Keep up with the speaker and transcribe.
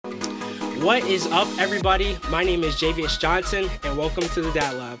What is up, everybody? My name is Javius Johnson, and welcome to the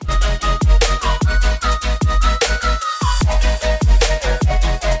Dad Lab.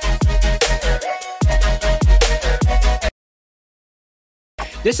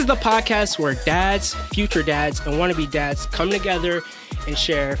 This is the podcast where dads, future dads, and wannabe dads come together and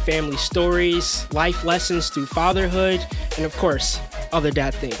share family stories, life lessons through fatherhood, and of course, other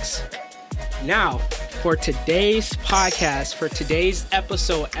dad things. Now, for today's podcast, for today's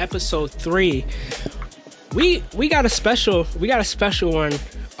episode 3, we got a special one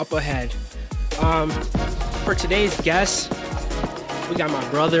up ahead. For today's guest, we got my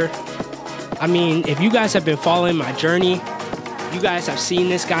brother. I mean, if you guys have been following my journey, you guys have seen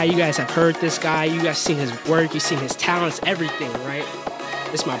this guy, you guys have heard this guy, you guys seen his work, you've seen his talents, everything, right?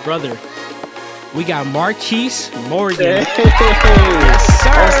 It's my brother. We got Markiese Morgan. Hey. Yes, sir.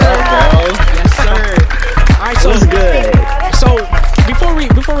 What's up, bro? Yes, sir. All right, so what's good? So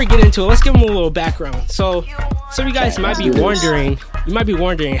before we get into it, let's give him a little background. So you guys might be wondering,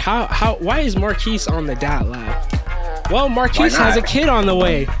 why is Markiese on the Dad Lab? Well, Markiese has a kid on the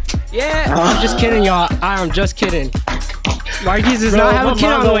way. Yeah, I'm just kidding, y'all. I'm just kidding. Markiese does not have a kid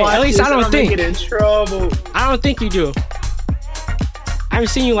on the way. At least I don't think. In trouble. I don't think you do. I haven't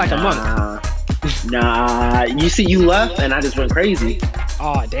seen you like a month. Nah. You see, you left, and I just went crazy.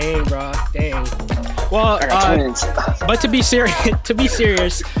 Oh, dang, bro. Dang. Well, I got twins. But to be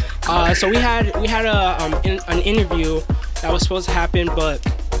serious, so we had an interview that was supposed to happen, but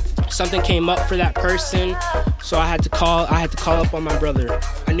something came up for that person, so I had to call up on my brother.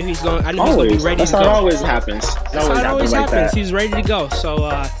 I knew he's going to be ready to go. That's how it always happens. That's how it always happens. He's ready to go. So,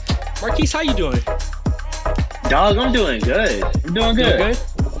 Markiese, how you doing? Dog, I'm doing good. I'm doing good. Good?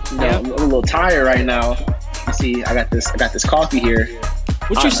 Yeah. I'm a little tired right now. You see, I got this coffee here.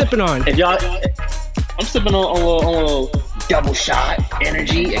 What you sipping on? I'm sipping on a little double shot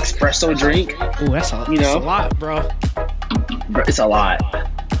energy espresso drink. Ooh, that's a lot, bro. It's a lot.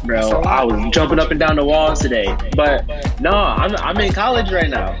 Bro, I was jumping up and down the walls today, but no, I'm in college right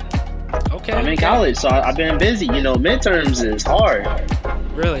now. Okay. I'm in college, so I've been busy. You know, midterms is hard.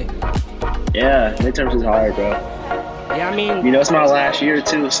 Really? Yeah, midterms is hard, bro. Yeah, I mean, you know, it's my last year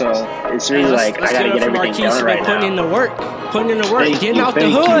too, so it's really I gotta get everything done right now. Putting in the work, getting out the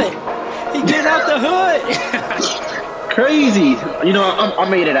hood. He getting out the hood. Crazy. You know, I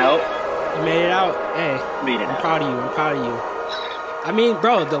made it out. You made it out. Hey, I'm proud of you. I mean,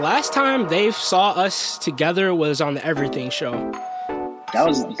 bro, the last time they saw us together was on the Everything Show. That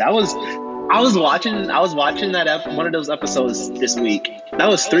was. I was watching that one of those episodes this week. That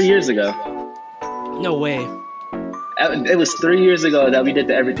was 3 years ago. No way. It was 3 years ago that we did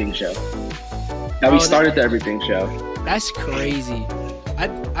the Everything Show. We started the Everything Show. That's crazy.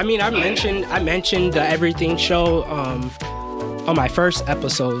 I mean, I mentioned the Everything Show on my first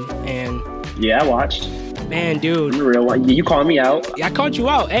episode, and yeah, I watched. Man, dude. You called me out. Yeah, I called you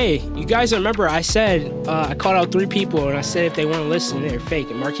out. Hey, you guys remember I said, I called out 3 people, and I said if they weren't listening, they're fake.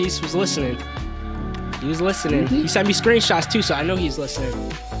 And Markiese was listening. He was listening. Mm-hmm. He sent me screenshots too, so I know he's listening.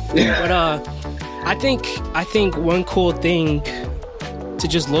 But I think one cool thing to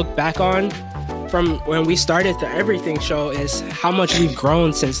just look back on from when we started the Everything Show is how much we've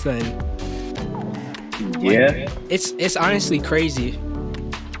grown since then. Yeah. It's honestly crazy.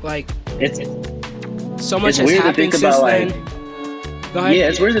 Like, it's so much has happened since then. Go ahead. Yeah,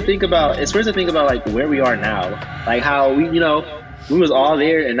 it's weird to think about like where we are now. Like how we was all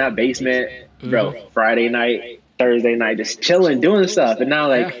there in that basement, bro, Friday night, Thursday night, just chilling, doing stuff. And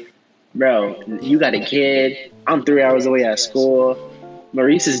now bro, you got a kid. I'm 3 hours away at school.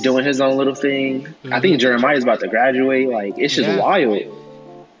 Maurice is doing his own little thing. I think Jeremiah's about to graduate. Like, it's just wild.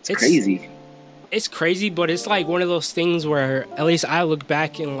 It's crazy. It's crazy, but it's like one of those things where at least I look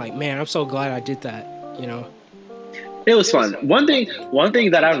back and like, man, I'm so glad I did that, you know? It was fun. One thing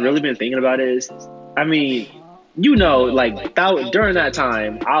that I've really been thinking about is, I mean, like during that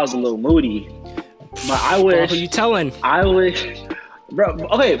time, I was a little moody. But I wish... Who you telling? I wish... Bro,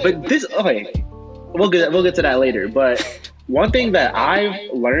 okay, but we'll get to that later. But one thing that I've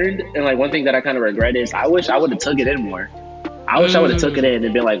learned, and like one thing that I kind of regret is, I wish I would have took it in more. I wish I would have took it in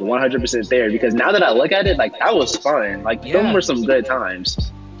and been like 100% there, because now that I look at it, like that was fun. Like them were some good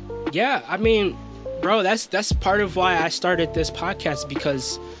times. Yeah, I mean, bro, that's part of why I started this podcast,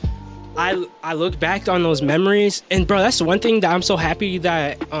 because I look back on those memories, and bro, that's the one thing that I'm so happy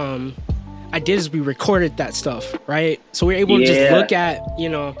that I did is we recorded that stuff, right? So we're able to just look at,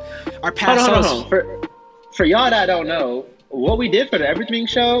 our past selves. For y'all that don't know, what we did for the Everything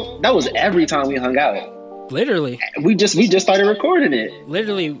Show, that was every time we hung out. Literally. We just started recording it.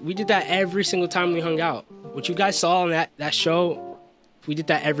 Literally, we did that every single time we hung out. What you guys saw on that show, we did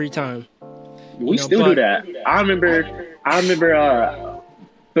that every time. We still do that. I remember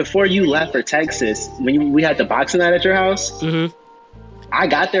before you left for Texas, when we had the boxing night at your house, I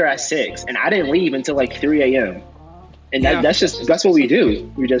got there at 6 and I didn't leave until like 3 a.m. And that's what we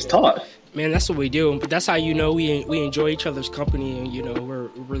do. We just talk. Man, that's what we do. But that's how we enjoy each other's company, and we're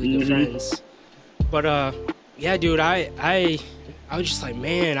really good friends. But yeah, dude, I was just like,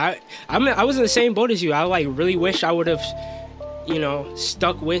 man, I was in the same boat as you. I like really wish I would have,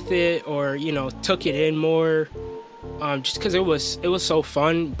 stuck with it or took it in more, just because it was so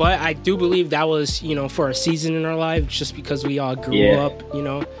fun. But I do believe that was for a season in our life, just because we all grew up,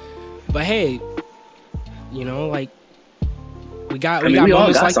 But hey, like we got we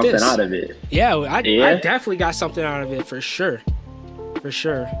moments got like something this. out of it. Yeah, I definitely got something out of it for sure.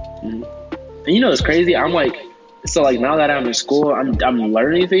 And it's crazy. I'm like, so like now that I'm in school, I'm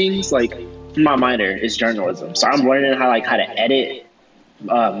learning things. Like my minor is journalism, so I'm learning how to edit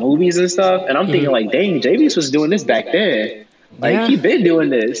movies and stuff. And I'm thinking like, dang, JVS was doing this back then. Like he been doing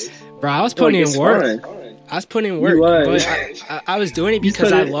this. Bro, I was putting in work. I was putting in work, but I was doing it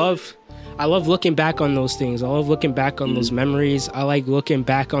because I love looking back on those things. I love looking back on those memories. I like looking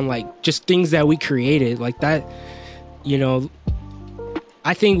back on like just things that we created like that.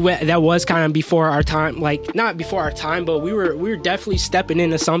 I think that was kind of before our time, like not before our time, but we were definitely stepping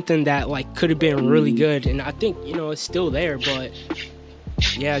into something that like could have been really good. And I think, it's still there, but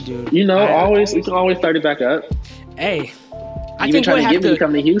yeah, dude. We can always start it back up. Hey, I think we have to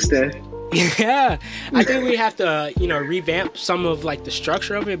come to Houston. Yeah, I think we have to, revamp some of like the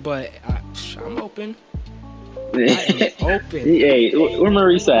structure of it, but I'm open. I am open. Hey, where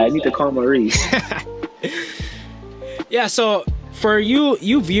Maurice at? I need to call Maurice. Yeah, so for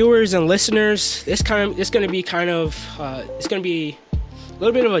you viewers and listeners, it's going to be a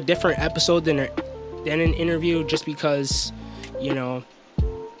little bit of a different episode than an interview, just because, me,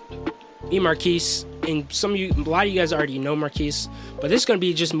 Markiese, and a lot of you guys already know Markiese, but this is going to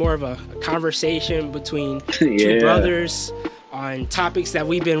be just more of a conversation between two brothers on topics that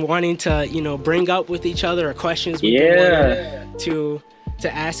we've been wanting to, bring up with each other, or questions we've been wanting to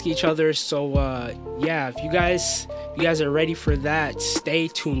ask each other. So if you guys are ready for that, stay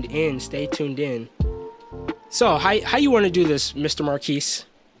tuned in. So how you want to do this, Mr. Markiese?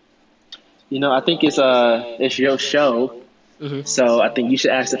 I think it's your show. So I think you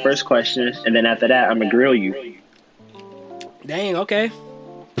should ask the first question, and then after that I'm gonna grill you. Dang, okay.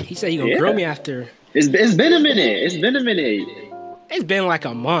 He said you're gonna grill me after. It's been a minute. It's been like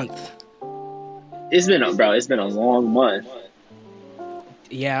a month. It's been a long month.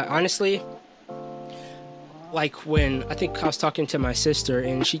 Yeah, honestly, like when I think I was talking to my sister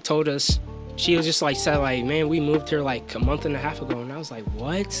and she told us, she was just like said like, man, we moved here like a month and a half ago, and I was like,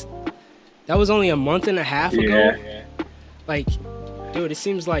 what? That was only a month and a half ago? Like, dude, it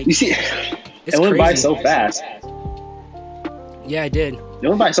seems like it's it went crazy. By so fast. Yeah, it did. It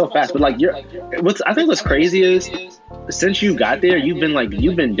went by so fast, but like I think what's crazy is since you got there, you've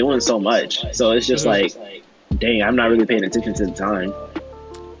been doing so much. So it's just like, dang, I'm not really paying attention to the time.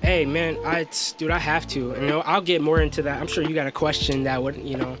 Hey man, I have to. I'll get more into that. I'm sure you got a question that would,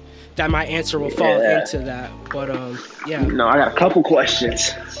 that my answer will fall into that. But yeah. No, I got a couple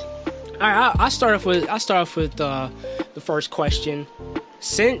questions. All right, I'll start off with the first question.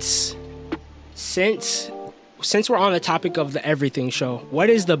 Since we're on the topic of the Everything Show, what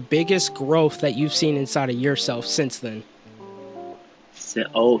is the biggest growth that you've seen inside of yourself since then?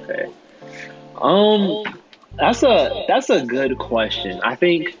 Okay. That's a good question. I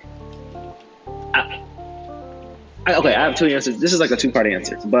think I have two answers. This is like a two-part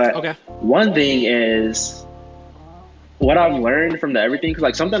answer. But one thing is what I've learned from the Everything, cause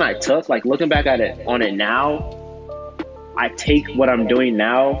like something I took, like looking back on it now, I take what I'm doing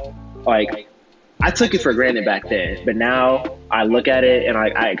now, like I took it for granted back then, but now I look at it and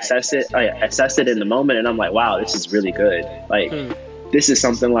I assess it in the moment, and I'm like, wow, this is really good. Like this is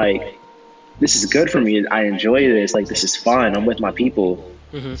something like, this is good for me. I enjoy this. Like, this is fun. I'm with my people.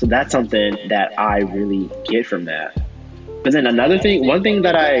 So that's something that I really get from that. But then one thing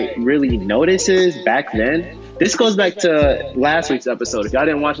that I really notice is back then, this goes back to last week's episode. If y'all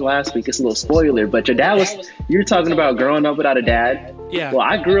didn't watch last week, it's a little spoiler, but you were talking about growing up without a dad. Yeah. Well,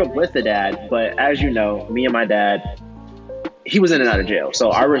 I grew up with a dad, but as you know, me and my dad, he was in and out of jail.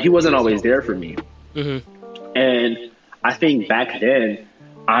 So he wasn't always there for me. And I think back then,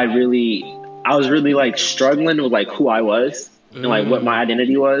 I was really like struggling with like who I was and like what my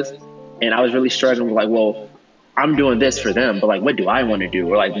identity was. And I was really struggling with like, well, I'm doing this for them, but like, what do I want to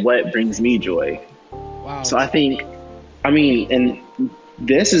do? Or like, what brings me joy? Wow. So and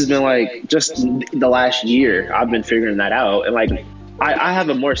this has been like just the last year I've been figuring that out. And like, I have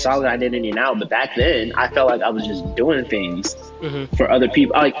a more solid identity now, but back then I felt like I was just doing things for other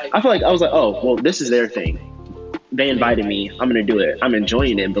people. Like I feel like I was like, oh, well, this is their thing. They invited me. I'm gonna do it. I'm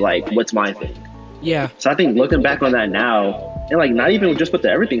enjoying it, but like, what's my thing? Yeah. So I think looking back on that now, and like not even just with the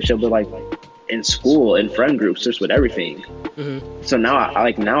everything show, but like in school and friend groups, just with everything. So now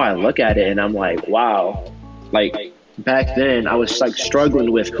I look at it and I'm like, wow, like back then I was like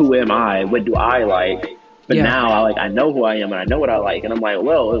struggling with who am I? What do I like? But now I know who I am and I know what I like. And I'm like,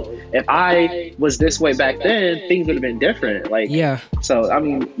 well, if I was this way back then, things would have been different. Like, so, I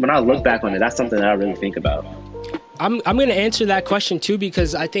mean, when I look back on it, that's something that I really think about. I'm going to answer that question too,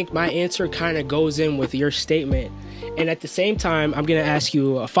 because I think my answer kind of goes in with your statement. And at the same time, I'm going to ask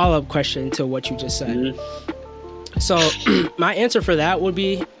you a follow-up question to what you just said. So my answer for that would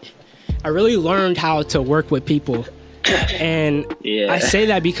be, I really learned how to work with people. And I say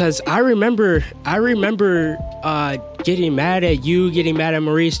that because I remember getting mad at you, getting mad at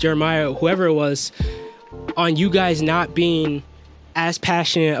Maurice, Jeremiah, whoever it was, on you guys not being as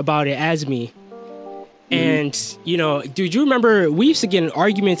passionate about it as me. And, you know, dude, you remember we used to get in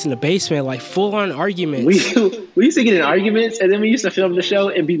arguments in the basement, like full-on arguments. We used to get in arguments, and then we used to film the show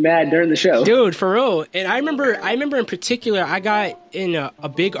and be mad during the show. Dude, for real. And I remember in particular, I got in a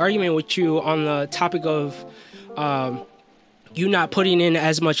big argument with you on the topic of you not putting in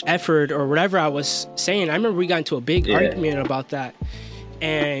as much effort or whatever I was saying. I remember we got into a big argument about that.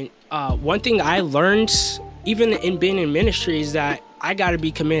 And one thing I learned, even in being in ministry, is that I got to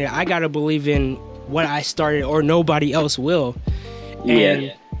be committed. I got to believe in what I started, or nobody else will.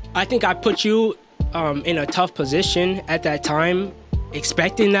 And I think I put you in a tough position at that time,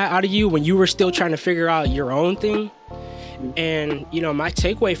 expecting that out of you when you were still trying to figure out your own thing. And, you know, my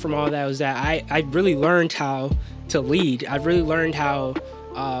takeaway from all that was that I really learned how to lead. I've really learned how,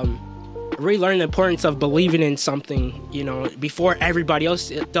 the importance of believing in something, you know, before everybody else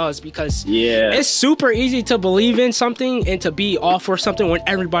does, because it's super easy to believe in something and to be all for something when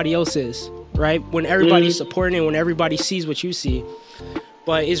everybody else is, right? When everybody's supporting it, when everybody sees what you see.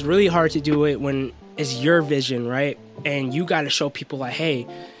 But it's really hard to do it when it's your vision, right? And you got to show people like, hey,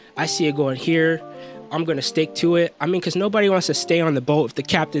 I see it going here. I'm going to stick to it. I mean, because nobody wants to stay on the boat if the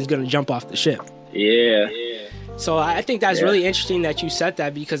captain's going to jump off the ship. So I think that's really interesting that you said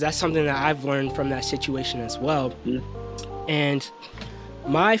that, because that's something that I've learned from that situation as well. And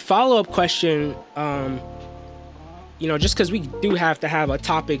my follow-up question, you know, just because we do have to have a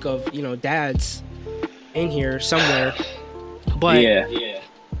topic of, you know, dads in here somewhere. But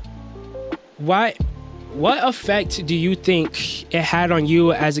what effect do you think it had on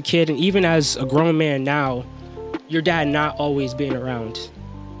you as a kid, and even as a grown man now, your dad not always being around,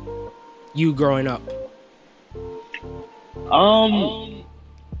 you growing up?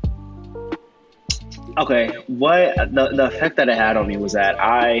 Okay, what the effect that it had on me was that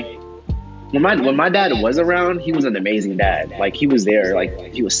when my dad was around, he was an amazing dad. Like, he was there,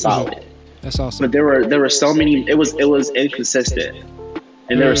 like he was solid. That's awesome. But there were so many, it was inconsistent.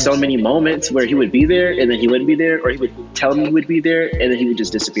 And there were so many moments where he would be there and then he wouldn't be there, or he would tell me he would be there and then he would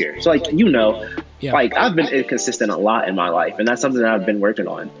just disappear. So, like, you know, like, I've been inconsistent a lot in my life, and that's something that I've been working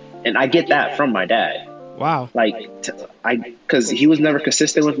on. And I get that from my dad. Wow. Like, because he was never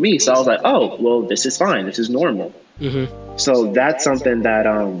consistent with me. So I was like, oh, well, this is fine. This is normal. So that's something that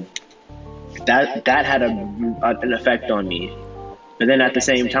that had an effect on me. But then at the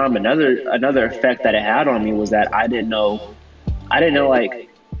same time, another effect that it had on me was that I didn't know like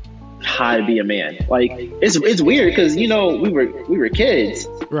how to be a man. Like, it's weird because, you know, we were kids,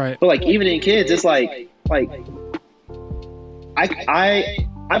 right? But like, even in kids, it's like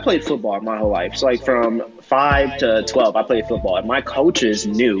I played football my whole life. So like from 5 to 12, I played football, and my coaches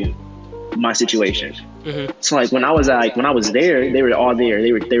knew my situation. So like when I was there, they were all there.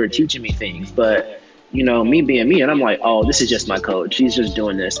 They were teaching me things, but, you know, me being me, and I'm like, oh, this is just my coach. He's just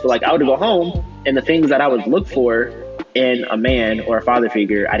doing this. But like, I would go home, and the things that I would look for in a man or a father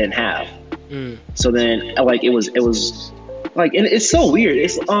figure, I didn't have. So then, like, it was like, and it's so weird.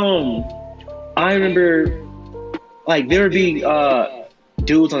 It's I remember, like, there would be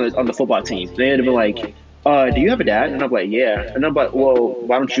dudes on the football team. They'd be like, do you have a dad? And I'm like, yeah. And I'm like, well,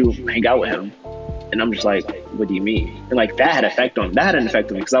 why don't you hang out with him? And I'm just like, what do you mean? And like, that had an effect on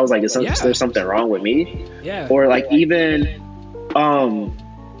me, because I was like, is there something wrong with me? Or like, even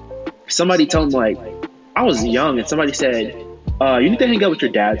somebody told me, like, I was young, and somebody said, you need to hang out with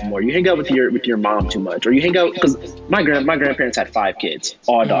your dads more. You hang out with your mom too much, or you hang out, because my grandparents had 5 kids,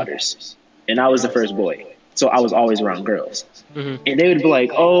 all daughters, and I was the first boy, so I was always around girls. And they would be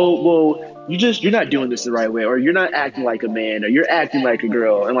like, oh, well, you're not doing this the right way, or you're not acting like a man, or you're acting like a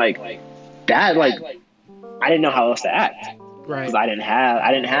girl. And like that, like, I didn't know how else to act. Right. I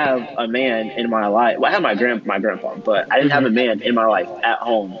didn't have a man in my life. Well, I had my grandpa, but I didn't have a man in my life at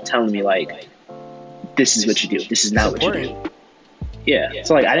home telling me like, this is what you do. This is not what you do. Yeah.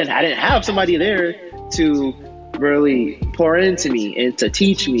 So like I didn't have somebody there to really pour into me and to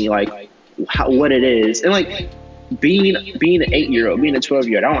teach me like what it is. And like being an 8-year-old, being a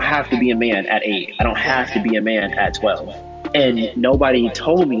 12-year-old, I don't have to be a man at 8. I don't have to be a man at 12. And nobody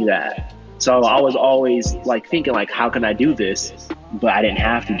told me that. So I was always like thinking like, how can I do this? But I didn't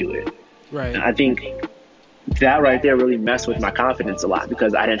have to do it. Right. And I think that right there really messed with my confidence a lot,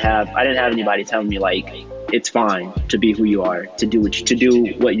 because I didn't have anybody telling me like it's fine to be who you are, to do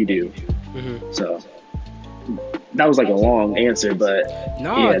what you do. So that was like a long answer, but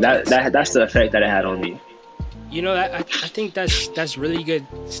no, yeah, that's the effect that it had on me. You know, I think that's really good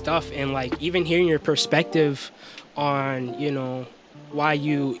stuff, and like even hearing your perspective on, you know, why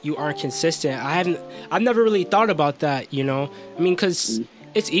you aren't consistent. I've never really thought about that, you know. I mean, because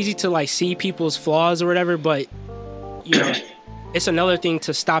it's easy to like see people's flaws or whatever, but you know, it's another thing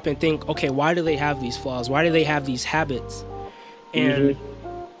to stop and think, okay, why do they have these flaws? Why do they have these habits? And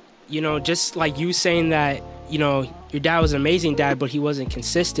you know, just like you saying that, you know, your dad was an amazing dad, but he wasn't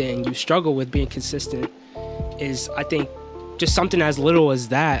consistent, and you struggle with being consistent, is, I think, just something as little as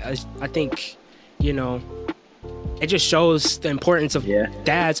that. I think, you know, it just shows the importance of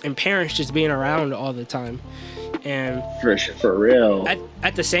dads and parents just being around all the time. And for real.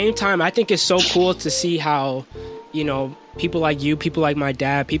 At the same time, I think it's so cool to see how, you know, people like you, people like my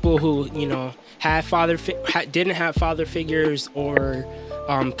dad, people who, you know, didn't have father figures or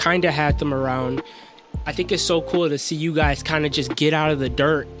kind of had them around. I think it's so cool to see you guys kind of just get out of the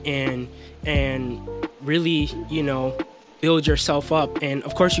dirt and really, you know, build yourself up. And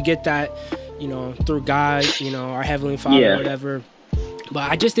of course you get that, you know, through God, you know, our Heavenly Father, whatever. But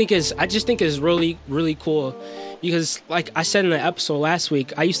I just think it's really, really cool, because like I said in the episode last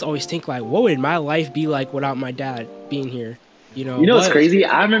week, I used to always think like, what would my life be like without my dad being here? You know what's crazy?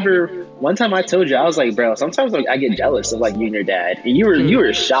 I remember one time I told you, I was like, bro, sometimes like I get jealous of like you and your dad, and you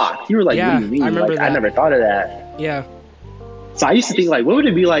were shocked. You were like, what do you mean? I remember that. I never thought of that. Yeah. So I used to think like, what would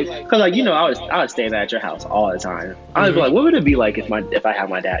it be like? Because like, you know, I was staying at your house all the time. I was like, what would it be like if I had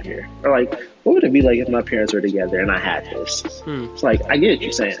my dad here? Or like, what would it be like if my parents were together and I had this? It's like, I get what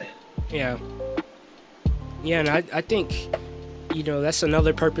you're saying. Yeah. Yeah, and I think, you know, that's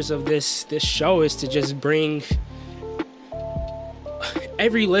another purpose of this show, is to just bring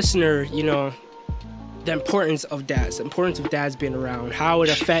every listener, you know, the importance of dads being around, how it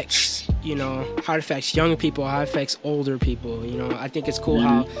affects, you know, how it affects young people, how it affects older people. You know, I think it's cool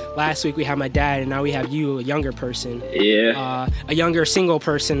how last week we had my dad and now we have you, a younger person. Yeah. A younger single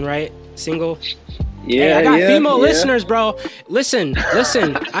person, right? Single? Yeah. Hey, I got female listeners, bro. Listen.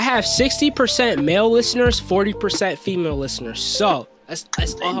 I have 60% male listeners, 40% female listeners. So that's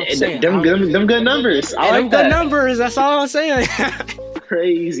all I'm saying. Them good numbers. I like that. Good numbers. That's all I'm saying.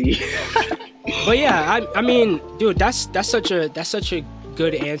 Crazy. But yeah, I mean, dude, that's such a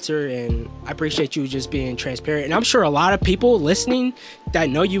good answer, and I appreciate you just being transparent. And I'm sure a lot of people listening that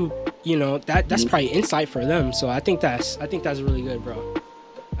know you know, that's probably insight for them. So I think that's really good, bro.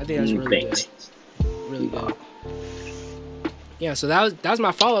 I think that's really good. Really good. Yeah, so that was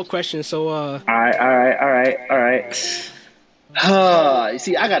my follow-up question. So all right. You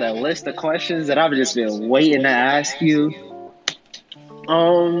see, I got a list of questions that I've just been waiting to ask you.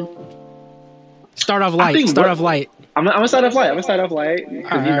 Start off light. I'm gonna start off light.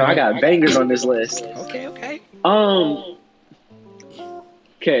 Because, you know, I got bangers on this list. Okay.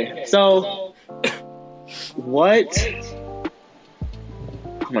 Okay, so what?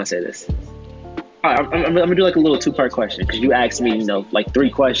 I'm gonna say this. All right, I'm gonna do like a little 2-part question, because you asked me, you know, like 3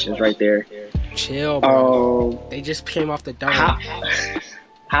 questions right there. Chill, bro. They just came off the dome.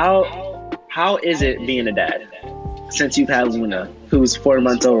 How is it being a dad since you've had Luna, who's 4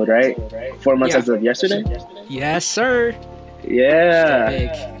 months old, right? 4 months as of yesterday? Yes, sir.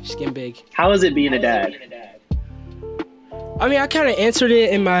 Yeah. She's getting big. How is it being a dad? I mean, I kind of answered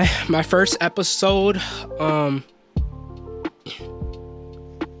it in my first episode.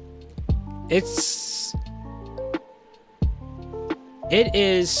 It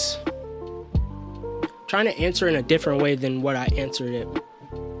is trying to answer in a different way than what I answered it.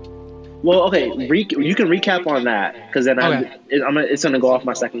 Well, okay, you can recap on that, because then it's gonna go off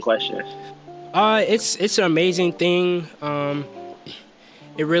my second question. It's an amazing thing.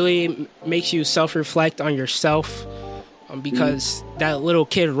 It really makes you self-reflect on yourself, because that little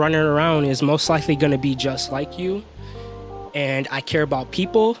kid running around is most likely gonna be just like you. And I care about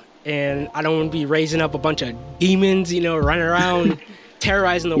people, and I don't want to be raising up a bunch of demons, you know, running around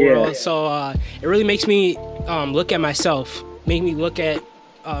terrorizing the world. So it really makes me look at myself make me look at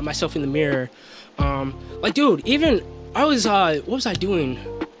myself in the mirror. Like, dude, even I was what was I doing?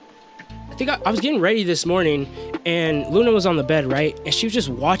 I think I was getting ready this morning, and Luna was on the bed, right? And she was just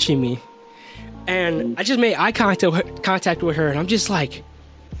watching me, and I just made eye contact with her, and I'm just like,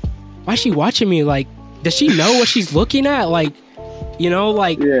 why is she watching me? Like, does she know what she's looking at? Like, you know,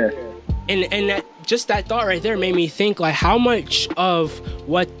 like, yeah. And that, just that thought right there made me think, like, how much of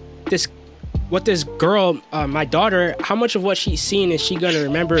what this girl, my daughter, how much of what she's seen is she gonna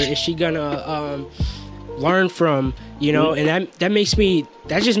remember? Is she gonna learn from? You know, and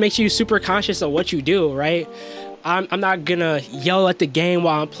that just makes you super conscious of what you do, right? I'm not gonna yell at the game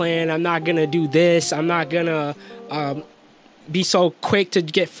while I'm playing. I'm not gonna do this. I'm not gonna be so quick to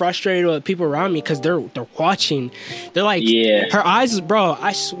get frustrated with people around me because they're watching. They're like, her eyes, bro.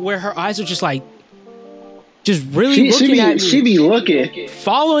 I swear, her eyes are just like, just really looking at me. She be looking,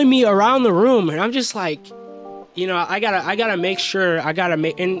 following me around the room, and I'm just like, you know, I gotta make sure.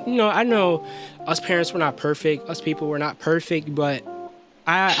 And you know, I know us parents were not perfect. Us people were not perfect, but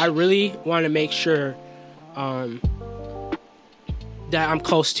I really want to make sure that I'm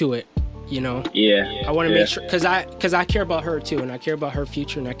close to it. You know, I want to make sure because I care about her too, and I care about her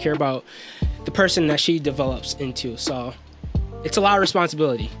future, and I care about the person that she develops into. So it's a lot of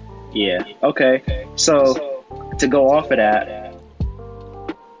responsibility. Yeah. Okay. So to go off of that,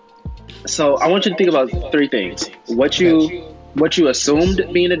 so I want you to think about three things. What you assumed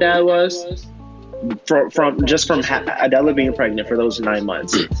being a dad was from Adela being pregnant for those 9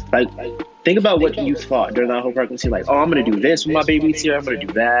 months. Like, think about what you thought during that whole pregnancy. Like, oh, I'm gonna do this when my baby's here. I'm gonna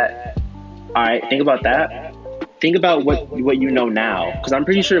do that. All right, think about that. Think about what you know now, because I'm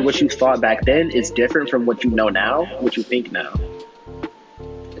pretty sure what you thought back then is different from what you know now, what you think now.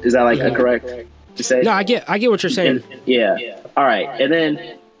 Is that a correct to say? No, I get what you're saying. All right, and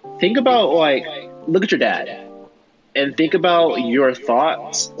then think about look at your dad, and think about your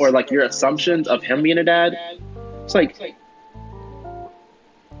thoughts or your assumptions of him being a dad. It's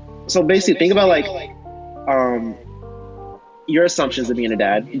so basically think about your assumptions of being a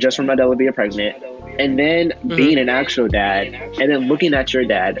dad just from Adela being pregnant, and then being an actual dad, and then looking at your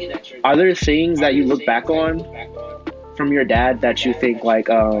dad. Are there things that you look back on from your dad that you think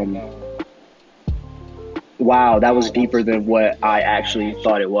wow, that was deeper than what I actually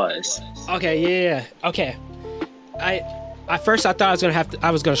thought it was? Okay, yeah. Okay. At first I thought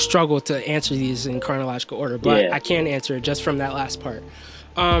I was gonna struggle to answer these in chronological order, but I can answer it just from that last part.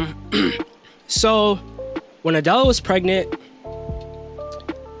 So when Adela was pregnant,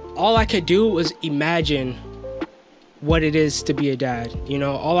 all I could do was imagine what it is to be a dad. You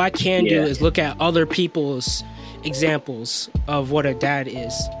know, all I can do is look at other people's examples of what a dad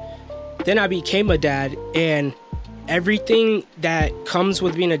is. Then I became a dad, and everything that comes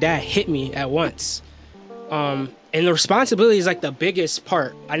with being a dad hit me at once. And the responsibility is the biggest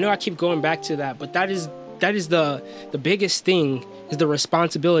part. I know I keep going back to that, but that is the biggest thing, is the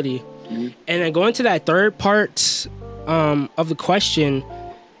responsibility. Mm-hmm. And then going to that third part of the question,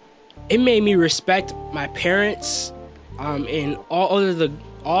 it made me respect my parents and all of the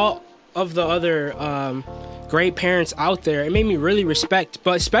other great parents out there. It made me really respect,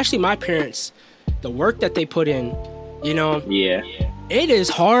 but especially my parents, the work that they put in. You know, it is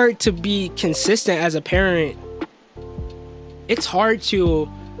hard to be consistent as a parent. It's hard to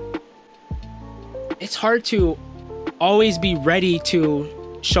always be ready to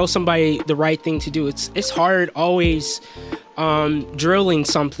show somebody the right thing to do. It's hard always drilling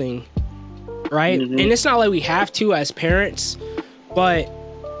something, right? Mm-hmm. And it's not like we have to as parents, but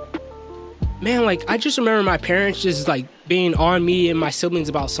man, I just remember my parents just being on me and my siblings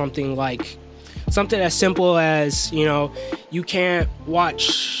about something as simple as, you know, you can't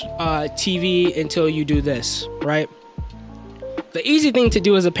watch TV until you do this, right? The easy thing to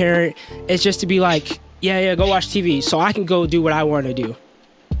do as a parent is just to be go watch TV so I can go do what I want to do,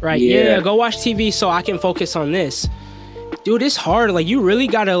 right? Yeah, go watch TV so I can focus on this. Dude, it's hard. You really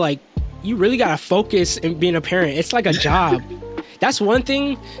gotta focus in being a parent. It's like a job. That's one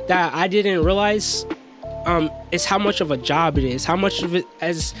thing that I didn't realize is how much of a job it is. How much of it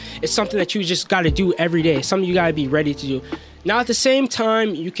it's something that you just got to do every day. Something you got to be ready to do. Now, at the same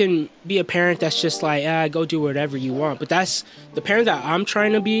time, you can be a parent that's just go do whatever you want. But that's the parent that I'm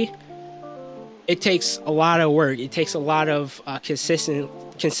trying to be. It takes a lot of work. It takes a lot of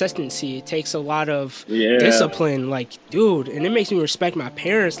consistency. It takes a lot of discipline. Dude, and it makes me respect my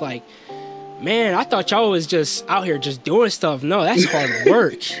parents. Man, I thought y'all was just out here just doing stuff. No, that's hard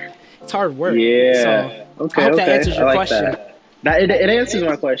work. It's hard work. Yeah. So I hope that answers your question. It answers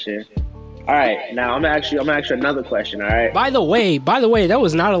my question. All right. Now I'm gonna ask you another question. All right. By the way, that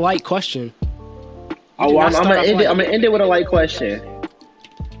was not a light question. I'm gonna end it with a light question.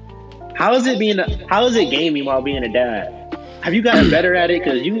 How is it gaming while being a dad? Have you gotten better at it?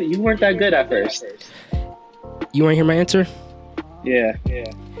 Because you weren't that good at first. You want to hear my answer? Yeah.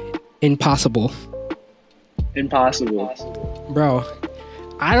 Impossible. Bro.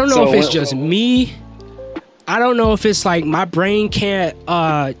 I don't know if it's just me. I don't know if it's like my brain can't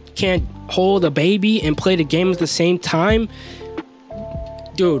hold a baby and play the game at the same time.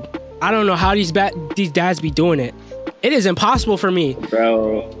 Dude, I don't know how these dads be doing it. It is impossible for me.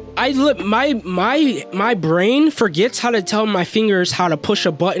 Bro. My brain forgets how to tell my fingers how to push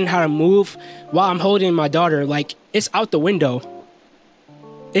a button, how to move while I'm holding my daughter. Like, it's out the window.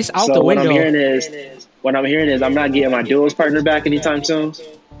 What I'm hearing is I'm not getting my duos partner back anytime soon.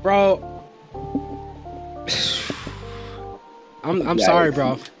 Bro. I'm sorry,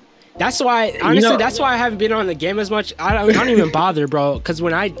 bro. That's why, honestly, that's why I haven't been on the game as much. I don't even bother, bro. Because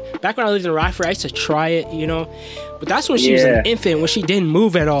back when I lived in Rockford, I used to try it, you know. But that's when she was an infant, when she didn't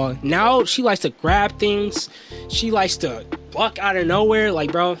move at all. Now she likes to grab things. She likes to buck out of nowhere.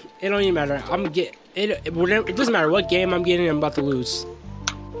 Like, bro, it don't even matter. It doesn't matter what game I'm getting, I'm about to lose.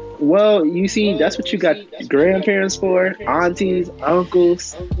 Well, you see, that's what you got grandparents for, aunties,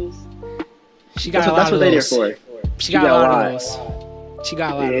 uncles. She got a lot of those. That's what they're for. She got a lot of those.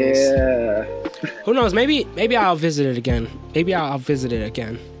 Yeah. Who knows? Maybe I'll visit it again.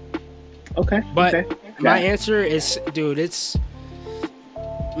 Okay. But my answer is, dude,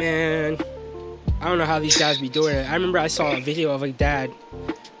 man, I don't know how these guys be doing it. I remember I saw a video of a dad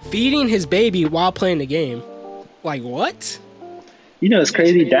feeding his baby while playing the game. Like, what? You know, it's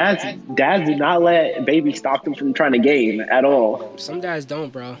crazy. Dads do not let babies stop them from trying to game at all. Some dads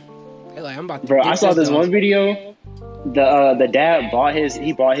don't, bro. They're like, I'm about to. Bro, I saw this one video. The dad bought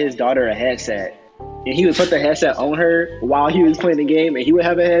his daughter a headset, and he would put the headset on her while he was playing the game, and he would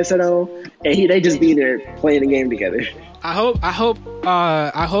have a headset on, and they just be there playing the game together. I hope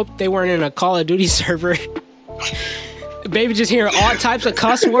they weren't in a Call of Duty server. Baby just hearing all types of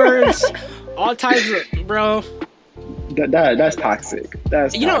cuss words, all types of, bro. That's toxic.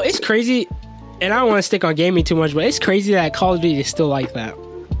 You know, it's crazy, and I don't want to stick on gaming too much, but it's crazy that Call of Duty is still like that.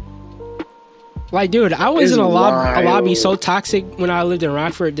 Like, dude, I was in a lobby so toxic when I lived in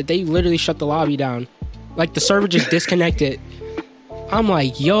Rockford that they literally shut the lobby down. Like, the server just disconnected. I'm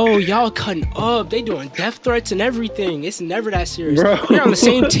like, yo, y'all cutting up. They doing death threats and everything. It's never that serious. Bro. We're on the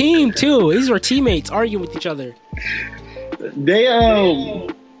same team, too. These were teammates arguing with each other. They,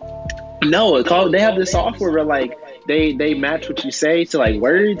 no, they have this software where, like, they match what you say to, like,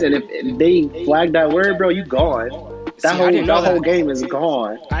 words, and if they flag that word, bro, you gone. That whole game is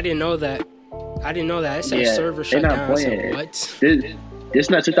gone. I didn't know that. It said server shut down. Playing. What?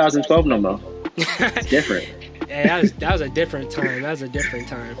 This not 2012 no more. It's different. Yeah, that was a different time.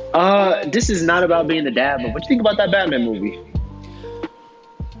 This is not about being the dad, but what do you think about that Batman movie?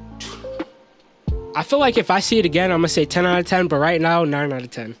 I feel like if I see it again, I'm gonna say 10 out of 10. But right now, 9 out of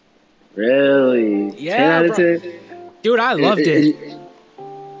 10. Really? Yeah, 10 out of 10. Dude, I loved it.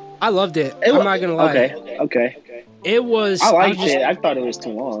 I'm not gonna lie. Okay. It was. I liked it. I thought it was too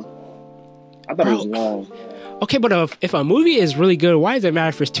long. I thought it was long. Okay, but if a movie is really good, why does it matter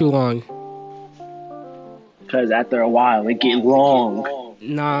if it's too long? Because after a while, it gets long.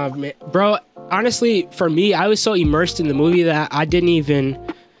 Nah, man. Bro, honestly, for me, I was so immersed in the movie that I didn't even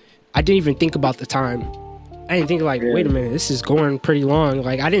think about the time. I didn't think like, wait a minute, this is going pretty long.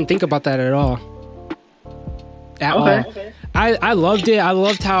 Like, I didn't think about that at all. Okay. I loved it. I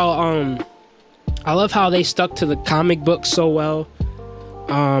love how they stuck to the comic book so well.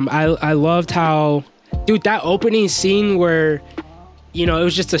 I loved how, dude, that opening scene where, you know, it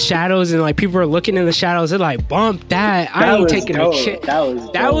was just the shadows and like people were looking in the shadows. They're like, bump that. I ain't taking a shit.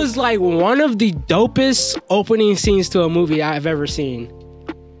 That was like one of the dopest opening scenes to a movie I've ever seen.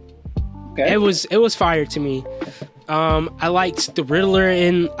 Okay. It was fire to me. I liked the Riddler,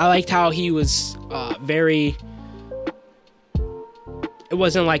 and I liked how he was very. It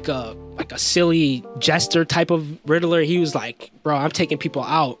wasn't like a silly jester type of Riddler. He was like, bro, I'm taking people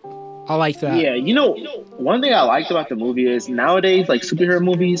out. I like that. Yeah, you know, one thing I liked about the movie is nowadays, like superhero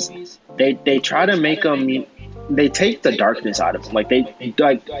movies, they try to make them. They take the darkness out of them. Like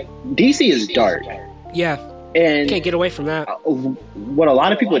DC is dark. Yeah, and can't get away from that. What a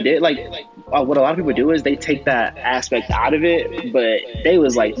lot of people did, what a lot of people do is they take that aspect out of it, but they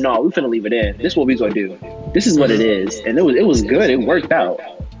was like, no, we finna leave it in. This is what we gonna do. This is what it is, and it was good. It worked out.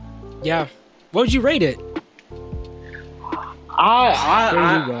 Yeah. What would you rate it?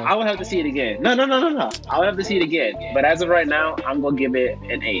 I would have to see it again. No. I would have to see it again. But as of right now, I'm gonna give it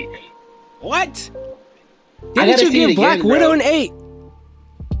an 8. What? Didn't you give Black Widow an 8?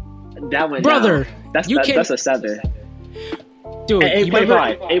 That went brother, down. That's a 7. Dude,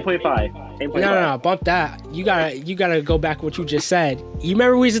 8.5. 8.5. No, bump that. You gotta go back what you just said. You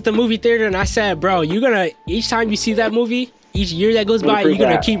remember we was at the movie theater and I said, bro, each time you see that movie, each year that goes by, you're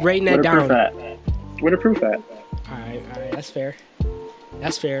gonna keep rating that down. Where the proof at? Alright, that's fair.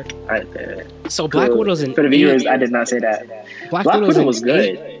 That's fair. Alright, so Black Widow's an 8. For the viewers, I did not say that. Black Widow was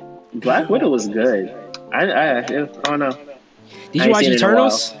good. 8. Black Widow was good. I don't know. Did you watch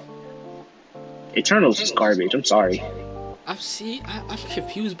Eternals? Eternals was garbage. I'm sorry. I'm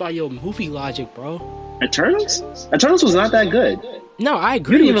confused by your movie logic, bro. Eternals was not that good. No, I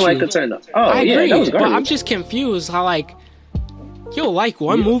agree. You didn't even like Eternals. Oh, I agree, that was garbage. but I'm just confused how like you'll like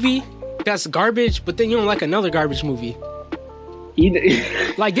one movie that's garbage, but then you don't like another garbage movie.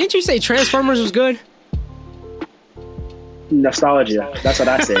 Like, didn't you say Transformers was good? Nostalgia. That's what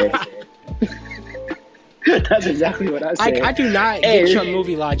I said. That's exactly what I said. I do not get your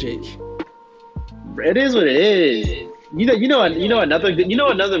movie logic. It is what it is. You know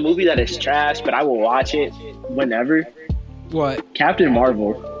another movie that is trash, but I will watch it whenever. What? Captain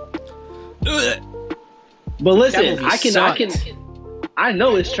Marvel. Ugh. But listen, I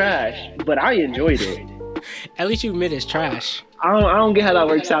know it's trash, but I enjoyed it. At least you admit it's trash. I don't get how that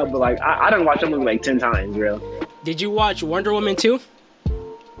works out, but like I done watched that movie like 10 times, bro. Did you watch Wonder Woman 2?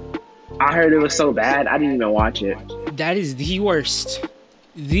 I heard it was so bad, I didn't even watch it. That is the worst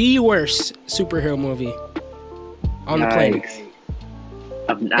superhero movie on the planet.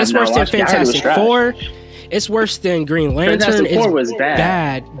 It's worse than Fantastic Four. It's worse than Green Lantern. Fantastic Four was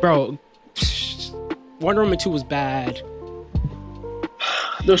bad, bro. Wonder Woman 2 was bad.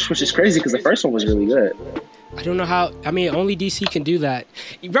 Which is crazy because the first one was really good. I don't know how. I mean, only DC can do that,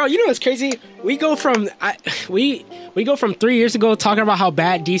 bro. You know what's crazy? We go from 3 years ago talking about how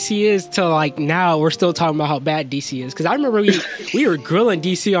bad DC is to like now we're still talking about how bad DC is. Because I remember we were grilling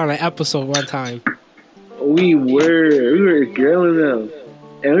DC on an episode one time. We were grilling them,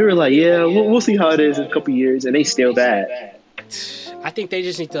 and we were like, yeah, we'll see how it is in a couple years, and they still bad. I think they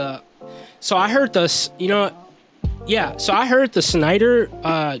just need to. So I heard this, So I heard the Snyder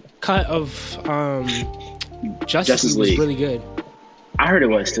cut of Justice League was really good. I heard it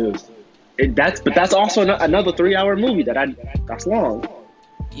was too. But that's also another 3-hour movie that's long.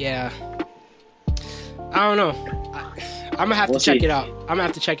 Yeah. I don't know. I'm gonna have to check it out. I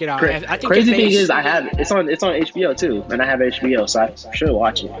think crazy thing is it's on HBO too, and I have HBO, so I should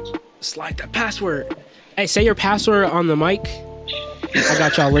watch it. Slide that password. Hey, say your password on the mic. I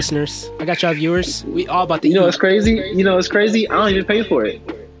got y'all listeners. I got y'all viewers. We all about to eat. It's crazy? It's crazy? I don't even pay for it.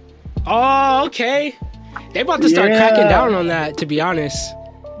 Oh, okay. They about to start cracking down on that, to be honest.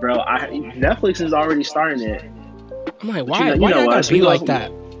 Bro, Netflix is already starting it. I'm like, why y'all gotta be like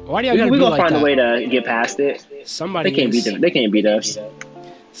that? Why do y'all gotta be like that? We're gonna find a way to get past it. Somebody They can't beat us.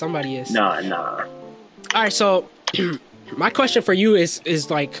 Somebody is. Nah. All right, so my question for you is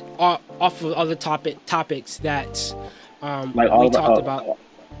like off of other topics that we talked about.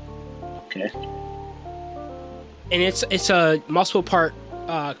 Okay. And it's a multiple part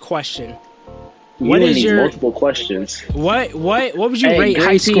question. What is your multiple questions? What would you rate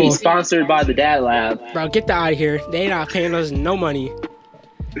high school? Sponsored by the Dad Lab. Bro, get that out of here. They not paying us no money.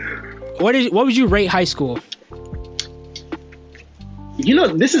 What would you rate high school?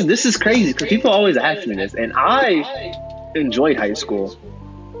 This is crazy because people always ask me this, and I enjoyed high school.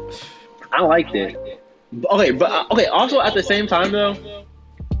 I liked it. Okay. Also, at the same time, though,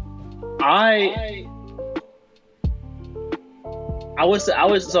 I was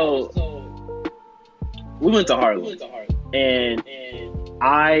so. We went to Harlem, and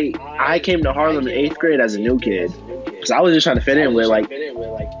I came to Harlem in 8th grade as a new kid, because I was just trying to fit in with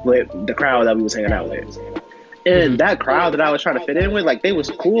the crowd that we was hanging out with, and that crowd that I was trying to fit in with, like, they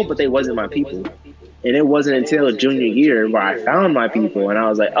was cool, but they wasn't my people. And it wasn't until junior year where I found my people, and I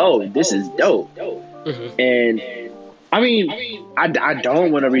was like, oh, this is dope. Mm-hmm. And I mean, I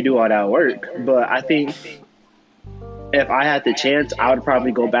don't want to redo all that work, but I think if I had the chance, I would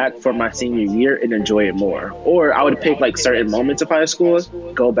probably go back for my senior year and enjoy it more. Or I would pick like certain moments of high school,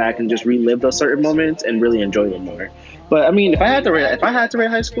 go back and just relive those certain moments and really enjoy them more. But I mean, if I had to rate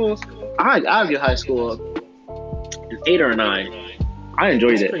high school, I'd give high school an 8 or a 9. I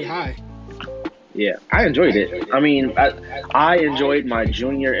enjoyed it. Pretty high. Yeah, I enjoyed it. I mean, I enjoyed my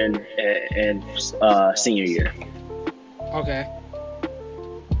junior and senior year. Okay.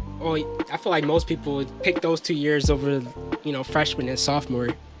 Well, I feel like most people would pick those 2 years over, freshman and sophomore.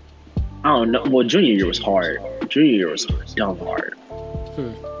 I don't know. Well, junior year was hard. Junior year was dumb hard.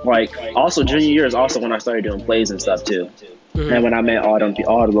 Like, also, junior year is also when I started doing plays and stuff, too. Mm-hmm. And when I met all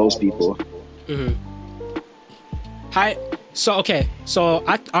of those people. Mm-hmm. So okay, so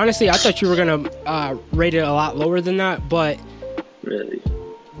I honestly I thought you were gonna rate it a lot lower than that, but Really?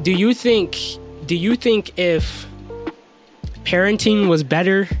 do you think if parenting was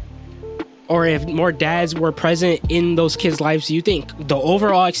better, or if more dads were present in those kids' lives, do you think the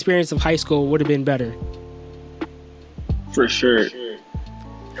overall experience of high school would have been better? For sure.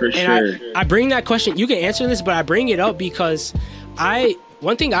 For sure. I bring that question. You can answer this, but I bring it up because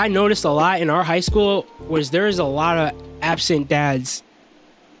one thing I noticed a lot in our high school was there's a lot of absent dads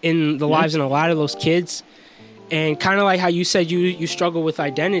in the lives of a lot of those kids. And kind of like how you said you struggle with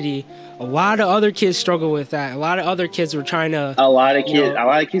identity, a lot of other kids struggle with that. A lot of other kids were trying to... A lot of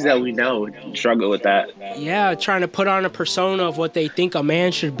kids that we know struggle with that. Yeah, trying to put on a persona of what they think a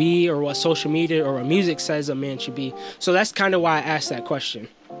man should be, or what social media or what music says a man should be. So that's kind of why I asked that question.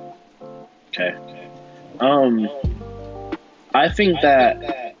 Okay. I think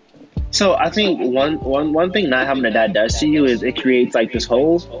that... So I think one thing not having a dad does to you is it creates like this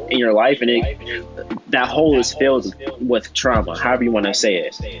hole in your life, and that hole is filled with trauma, however you want to say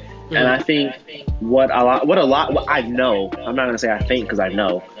it. Mm-hmm. And I think what I know, I'm not gonna say I think because I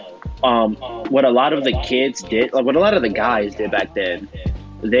know, what a lot of the kids did, like what a lot of the guys did back then,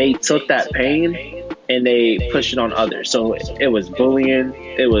 they took that pain and they pushed it on others. So it was bullying,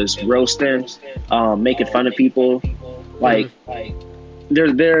 it was roasting, making fun of people, like.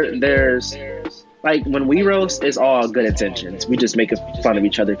 There's like when we roast, it's all good intentions. We just make fun of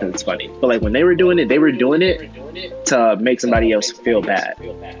each other because it's funny. But like when they were doing it to make somebody else feel bad,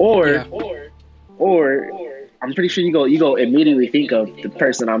 or I'm pretty sure you go immediately think of the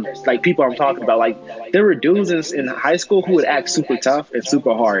person people I'm talking about. Like there were dudes in high school who would act super tough and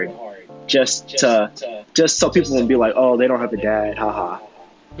super hard just so people would be like, oh, they don't have a dad, haha.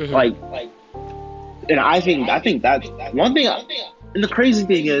 Mm-hmm. Like, and I think that's one thing. And the crazy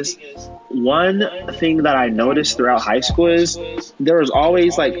thing is, one thing that I noticed throughout high school is there was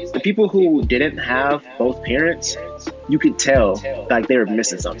always like the people who didn't have both parents, you could tell like they were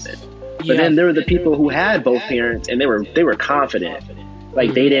missing something. Yeah. But then there were the people who had both parents and they were confident.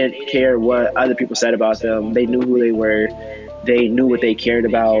 Like they didn't care what other people said about them. They knew who they were. They knew what they cared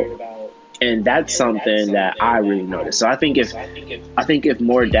about. And that's something that I really noticed. So I think if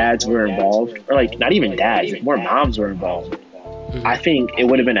more dads were involved, or like not even dads, if more moms were involved, mm-hmm. I think it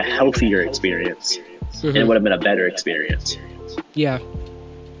would have been a healthier experience, mm-hmm. and it would have been a better experience. Yeah.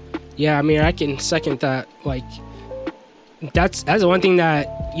 I mean, I can second that. Like, that's the one thing that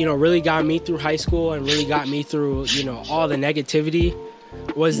really got me through high school and really got me through all the negativity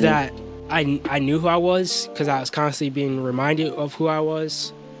was mm-hmm. that I knew who I was because I was constantly being reminded of who I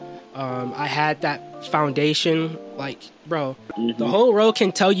was. I had that foundation. Like, bro, mm-hmm. the whole world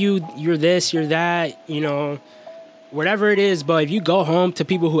can tell you you're this, you're that, whatever it is, but if you go home to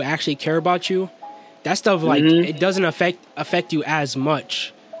people who actually care about you, that stuff like mm-hmm. it doesn't affect you as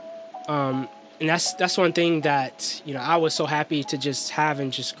much. And that's one thing that I was so happy to just have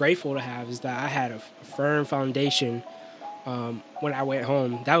and just grateful to have is that I had a firm foundation when I went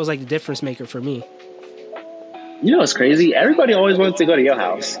home. That was like the difference maker for me. You know what's crazy? Everybody always wants to go to your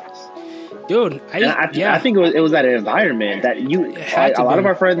house. Dude, I think it was that environment that a lot of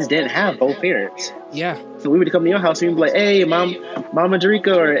our friends didn't have both parents. Yeah. So we would come to your house and we'd be like, hey, Mama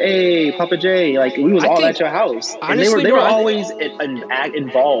Jerica, or hey, Papa J. Like, we was all at your house. Honestly, and they were always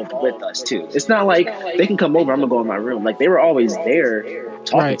involved with us, too. It's not like they can come over, I'm going to go in my room. Like, they were always there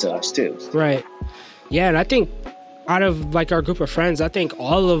talking to us, too. Right. Yeah, and I think out of, like, our group of friends, I think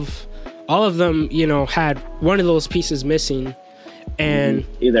all of them, had one of those pieces missing. And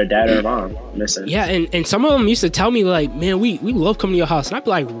either dad or mom missing. Yeah, and some of them used to tell me like, man, we love coming to your house. And I'd be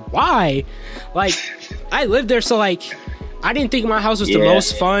like, why? Like, I lived there, so like I didn't think my house was the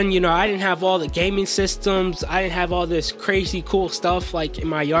most fun. I didn't have all the gaming systems. I didn't have all this crazy cool stuff like in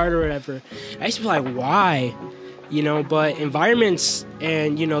my yard or whatever. I used to be like, why? But environments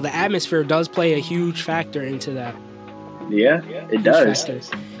and the atmosphere does play a huge factor into that. Yeah, it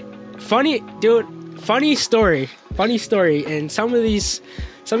does. Funny, dude. Funny story, and some of these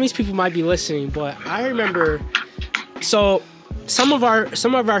people might be listening, but I remember. So, some of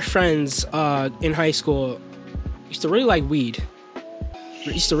our friends in high school used to really like weed.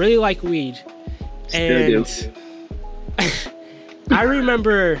 And I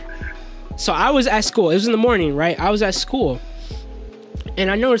remember. So I was at school. It was in the morning, right? I was at school,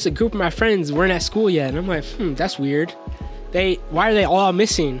 and I noticed a group of my friends weren't at school yet, and I'm like, that's weird. Why are they all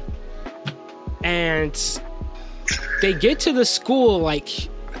missing? And they get to the school, like,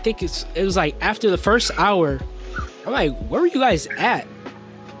 I think it was like after the first hour. I'm like, where were you guys at?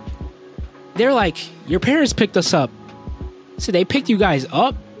 They're like, your parents picked us up. So they picked you guys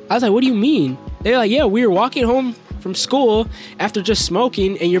up? I was like, what do you mean? They're like, yeah, we were walking home from school after just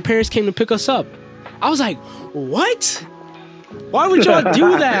smoking, and your parents came to pick us up. I was like, what? Why would y'all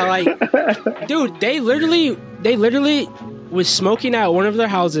do that? Like, dude, they literally was smoking at one of their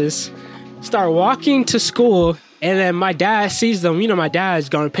houses, start walking to school, and then my dad sees them. You know, my dad's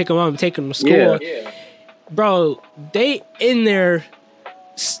going to pick them up and take them to school. Yeah. Bro, they in there,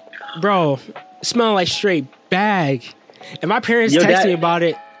 bro, smelling like straight bag. And my parents texted me about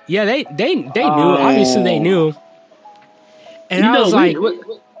it. Yeah, they knew. Obviously, they knew. And I was like,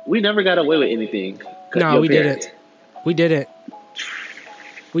 we never got away with anything. No, we didn't. We did it.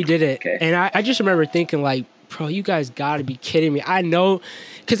 Okay. And I just remember thinking, like, bro, you guys got to be kidding me. I know,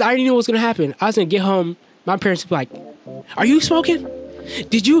 because I already knew what was going to happen. I was going to get home. My parents would be like, are you smoking?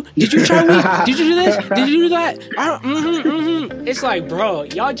 Did you try weed? Did you do this? Did you do that? It's like, bro,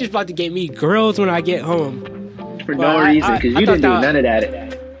 y'all just about to get me grills when I get home. For no reason, because you didn't do none of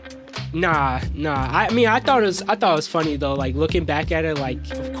that. Nah. I mean, I thought it was funny though. Like looking back at it,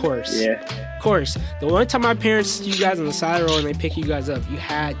 like of course. Yeah. Of course. The one time my parents see you guys on the side of the road and they pick you guys up, you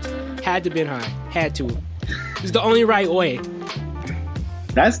had to been high. Had to. It's the only right way.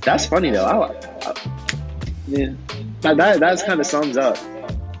 That's funny though. Yeah. That kind of sums up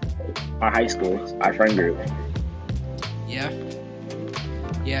our high school, our friend group. Yeah.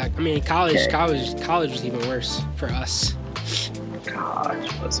 Yeah. I mean, college was even worse for us.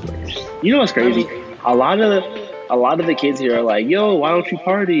 Gosh, what's worse? You know what's crazy? A lot of the kids here are like, "Yo, why don't you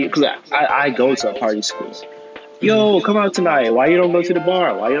party?" Because I go to a party school. Yo, come out tonight. Why you don't go to the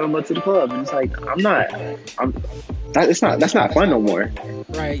bar? Why you don't go to the club? And it's like, that's not fun no more.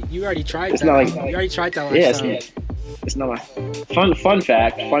 Right. You already tried it's that. Not like, you already tried that last yeah, time. It's not my fun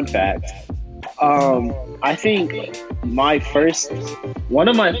fact. I think my first one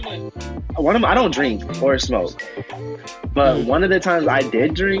of my I don't drink or smoke, but one of the times I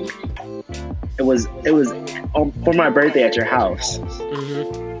did drink, it was for my birthday at your house.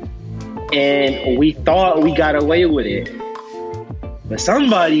 And we thought we got away with it, but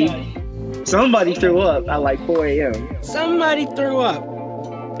somebody threw up at like 4 a.m. Somebody threw up.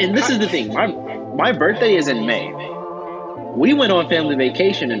 And this is the thing, my birthday is in May. We went on family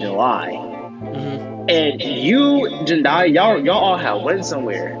vacation in July. And you, Jandai, y'all all had went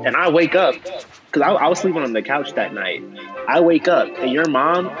somewhere. And I wake up, because I was sleeping on the couch that night. I wake up, and your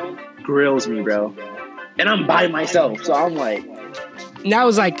mom grills me, bro. And I'm by myself, so I'm like... That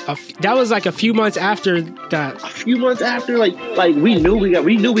was like a few months after that. A few months after, like we knew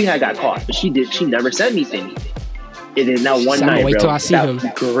we had got caught, but she never said anything. And then that one night, wait bro, till I see him.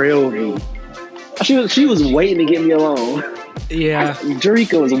 Grilled me. She was waiting to get me alone. Yeah,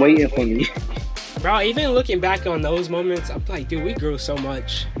 Jerica was waiting for me. Bro, even looking back on those moments, I'm like, dude, we grew so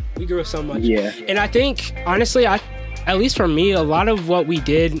much. Yeah. And I think, honestly, at least for me, a lot of what we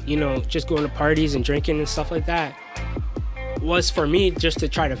did, you know, just going to parties and drinking and stuff like that, was for me just to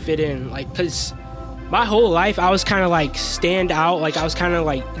try to fit in. Like, because my whole life, I was kind of like stand out. Like, I was kind of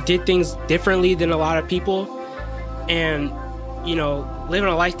like did things differently than a lot of people. And, you know, living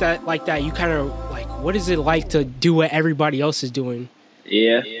a life like that, you kind of like, what is it like to do what everybody else is doing?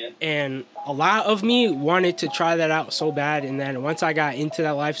 Yeah. And a lot of me wanted to try that out so bad. And then once I got into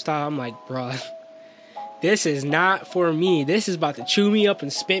that lifestyle, I'm like, bro, this is not for me. This is about to chew me up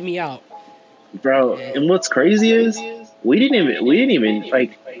and spit me out. Bro, and what's crazy is we didn't even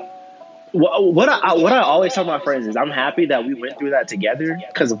like what I always tell my friends is I'm happy that we went through that together,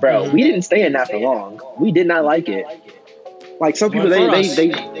 because bro, we didn't stay in that for long. We did not like it. Like some people,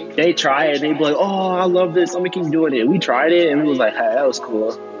 they try it and they be like, oh, I love this, I'm gonna keep doing it. We tried it and we was like, hey, that was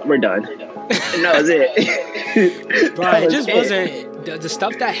cool, we're done. And that was it. Bro, it just wasn't the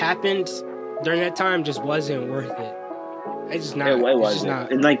stuff that happened during that time just wasn't worth it. It's just not. It wasn't. Just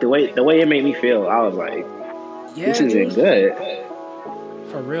not. And like the way it made me feel, I was like, this isn't good.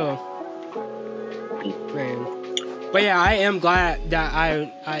 For real, man. But yeah, I am glad that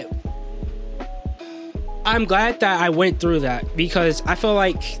I'm glad that I went through that, because I feel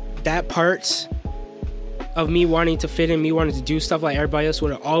like that part of me wanting to fit in, me wanting to do stuff like everybody else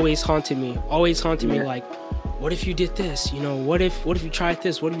would have always haunted me. Me like, what if you did this? You know, what if you tried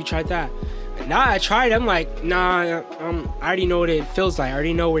this? What if you tried that? Now I tried, I'm like, nah, I already know what it feels like. I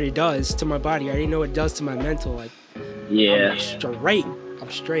already know what it does to my body. I already know what it does to my mental. Like, yeah, I'm straight.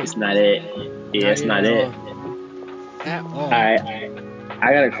 It's not it. Yeah, it's not it. At all. All right,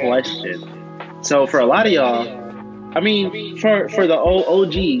 I got a question. So for a lot of y'all, I mean, for the old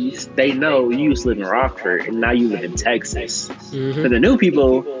OGs, they know you used to live in Rockford and now you live in Texas. For the new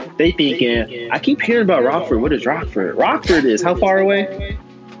people, they thinking, I keep hearing about Rockford. What is Rockford? Rockford is how far away?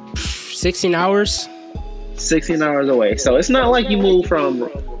 16 hours. 16 hours away. So it's not like you moved from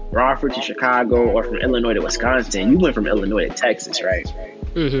Rockford to Chicago or from Illinois to Wisconsin. You went from Illinois to Texas, right?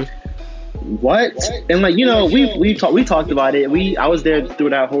 Mm-hmm. What? And like, you know, we talked about it. I was there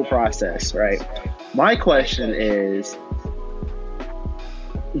through that whole process, right? My question is,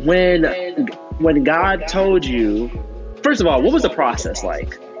 when God told you, first of all, what was the process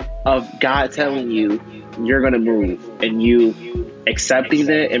like of God telling you you're going to move and you accepting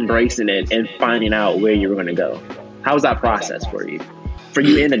it, embracing it, and finding out where you were going to go? How was that process for you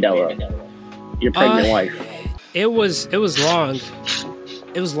and Adela, your pregnant wife? It was long.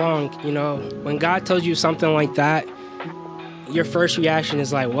 It was long, you know. When God tells you something like that, your first reaction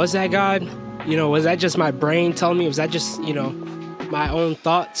is like, was that God? You know, was that just my brain telling me? Was that just, you know, my own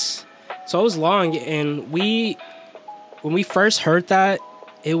thoughts? So it was long. And when we first heard that,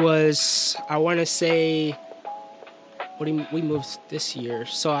 it was, I want to say, we moved this year.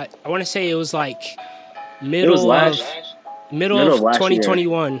 So I want to say it was like middle of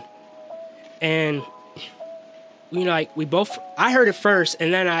 2021. Year. And you know, like I heard it first,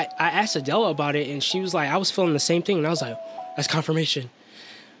 and then I asked Adela about it, and she was like, I was feeling the same thing, and I was like, that's confirmation.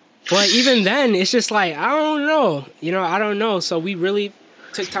 But even then, it's just like, I don't know. You know, I don't know. So we really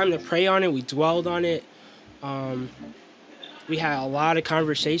took time to pray on it. We dwelled on it. We had a lot of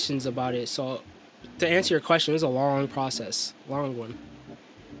conversations about it. So to answer your question, it was a long process, long one.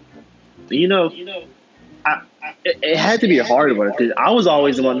 You know, it had to be a hard one, because I was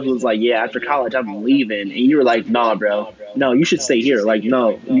always the one who was like, yeah, after college, I'm leaving. And you were like, nah, bro. No, you should stay here. Like,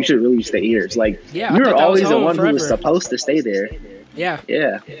 no, you should really stay here. It's like, yeah, you were always the one who was supposed to stay there. Yeah.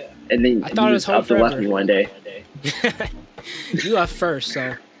 Yeah. And then I thought it was home forever. Left me one day. You left first,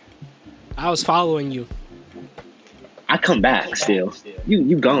 so I was following you. I come back still.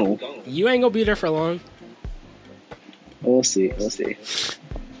 You gone. You ain't gonna be there for long. We'll see.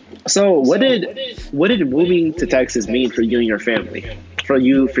 So what did moving to Texas mean for you and your family? For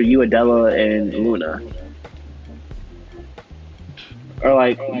you, Adela and Luna? Or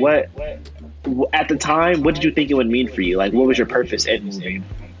like, what at the time, what did you think it would mean for you? Like, what was your purpose in moving?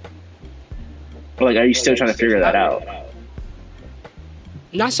 Or like, are you still trying to figure that out?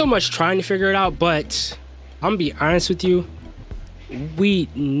 Not so much trying to figure it out, but I'm gonna be honest with you. We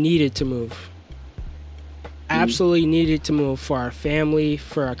needed to move. Absolutely needed to move for our family,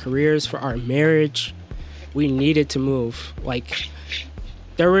 for our careers, for our marriage. We needed to move. Like,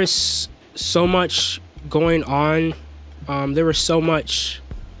 there was so much going on. There was so much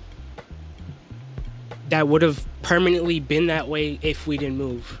that would have permanently been that way if we didn't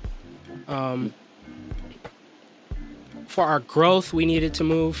move. For our growth, we needed to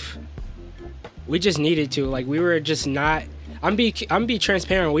move. We just needed to. Like, we were just not. I'm be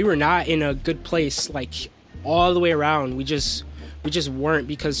transparent. We were not in a good place. Like, all the way around, we just weren't,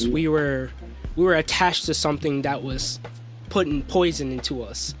 because we were attached to something that was putting poison into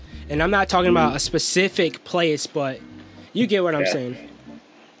us. And I'm not talking about a specific place, but you get what I'm saying.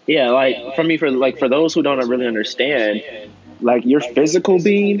 Yeah, like for those who don't really understand, like, your physical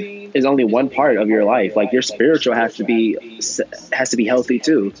being is only one part of your life. Like, your spiritual has to be healthy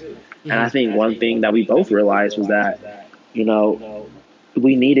too. And I think one thing that we both realized was that, you know,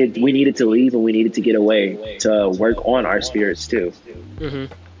 we needed to leave, and we needed to get away to work on our spirits too.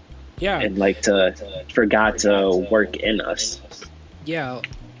 Mm-hmm. Yeah. And like for God to work in us. Yeah.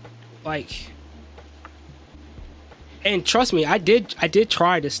 Like, and trust me, I did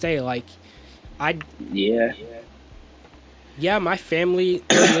try to stay. Like, yeah, my family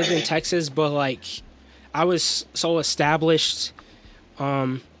lived in Texas, but like, I was so established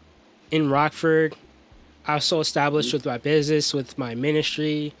in Rockford. I was so established with my business, with my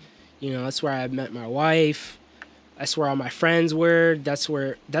ministry. You know, that's where I met my wife. That's where all my friends were. That's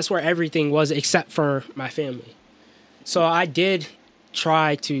where everything was, except for my family. So I did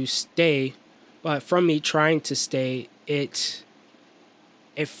try to stay, but from me trying to stay, it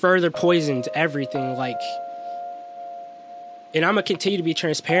further poisoned everything. Like, and I'm gonna continue to be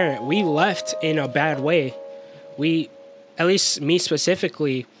transparent. We left in a bad way. At least me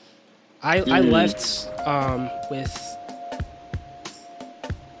specifically, I left with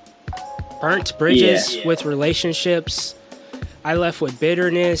burnt bridges with relationships. I left with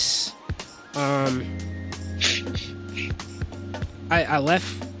bitterness. I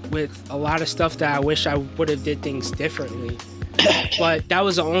left with a lot of stuff that I wish I would have did things differently. But that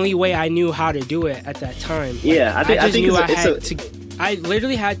was the only way I knew how to do it at that time. Like, I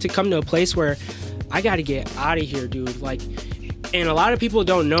literally had to come to a place where I got to get out of here, dude. Like, and a lot of people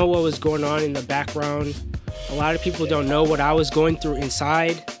don't know what was going on in the background. A lot of people don't know what I was going through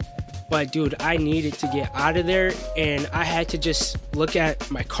inside. But, dude, I needed to get out of there. And I had to just look at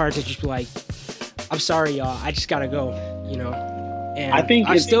my cards and just be like, I'm sorry, y'all. I just got to go, you know? And I think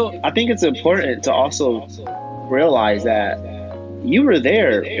it's important to also realize that you were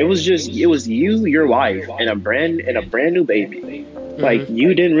there. It was you, your wife, and a brand new baby. Like,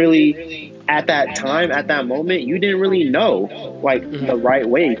 you didn't really, at that time, at that moment, you didn't really know like the right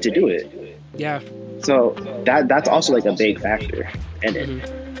way to do it. Yeah. So that's also like a big factor in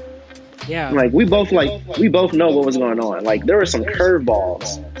it. Yeah. Like, we both know what was going on. Like, there were some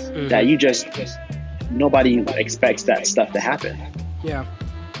curveballs that you just, nobody expects that stuff to happen. Yeah.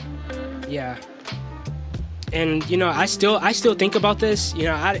 Yeah. And, you know, I still think about this. You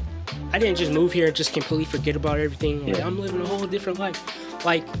know, I didn't just move here and just completely forget about everything. Like, I'm living a whole different life.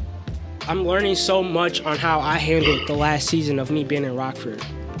 Like, I'm learning so much on how I handled the last season of me being in Rockford.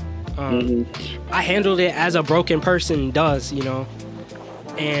 I handled it as a broken person does, you know.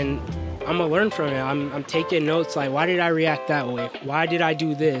 And I'm going to learn from it. I'm taking notes like, why did I react that way? Why did I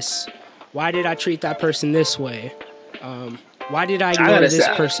do this? Why did I treat that person this way? Why did I ignore this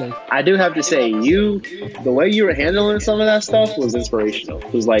person? I do have to say, the way you were handling some of that stuff was inspirational.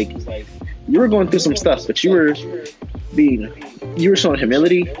 It was like, you were going through some stuff, but you were showing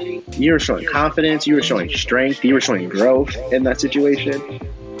humility, you were showing confidence, you were showing strength, you were showing growth in that situation.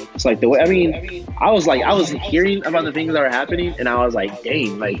 It's like, the way, I mean, I was hearing about the things that were happening, and I was like,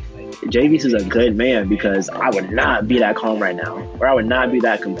 dang, like, JV's is a good man, because I would not be that calm right now, or I would not be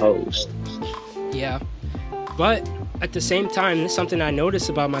that composed. Yeah. But at the same time, it's something I notice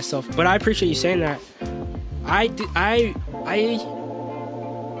about myself. But I appreciate you saying that. I did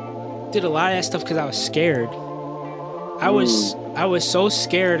a lot of that stuff because I was scared. I was so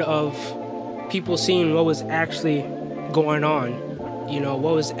scared of people seeing what was actually going on. You know,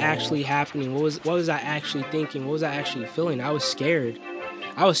 what was actually happening. What was I actually thinking? What was I actually feeling? I was scared.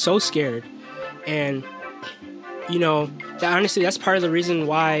 I was so scared. And, you know, honestly, that's part of the reason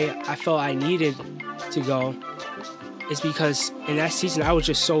why I felt I needed to go. Is because in that season, I was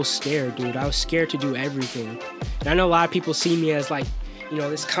just so scared, dude. I was scared to do everything. And I know a lot of people see me as like, you know,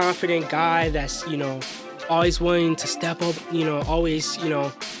 this confident guy that's, you know, always willing to step up, you know, always, you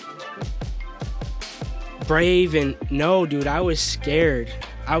know, brave. And no, dude, I was scared.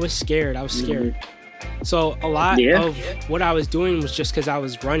 So a lot of what I was doing was just because I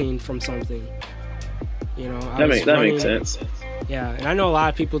was running from something. You know, that makes sense. Yeah, and I know a lot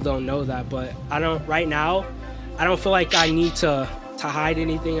of people don't know that, but I don't feel like I need to hide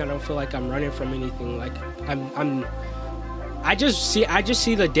anything. I don't feel like I'm running from anything. Like I just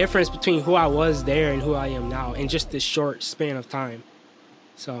see the difference between who I was there and who I am now in just this short span of time.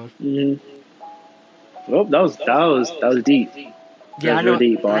 So. Well, that was deep. Yeah, I know.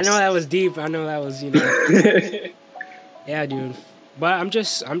 Deep, boss. I know that was deep. I know that was, you know. Yeah, dude. But I'm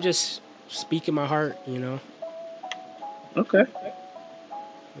just speaking my heart, you know. Okay.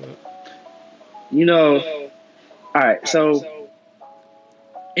 You know, all right, so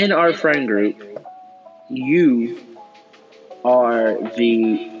in our friend group, you are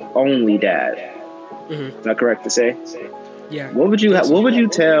the only dad. Is that correct to say? Yeah. What would you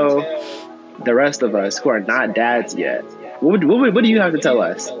tell the rest of us who are not dads yet? What do you have to tell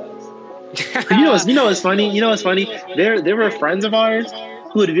us? You know what's funny? There were friends of ours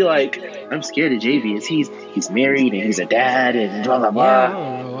who would be like, I'm scared of JV. He's married and he's a dad and blah blah blah. Yeah, I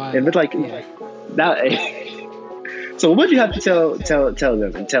don't know why. And it's like that. So what do you have to tell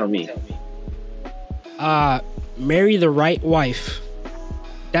them and tell me? Marry the right wife.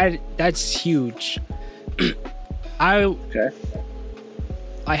 That's huge. Okay.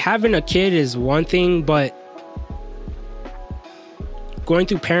 Like, having a kid is one thing, but going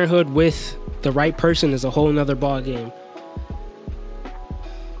through parenthood with the right person is a whole nother ball game.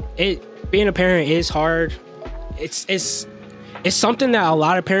 Being a parent is hard. It's something that a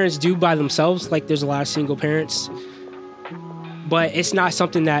lot of parents do by themselves. Like, there's a lot of single parents, but it's not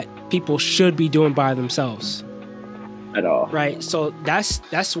something that people should be doing by themselves at all. Right. So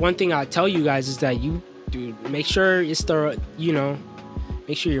that's one thing I tell you guys is that make sure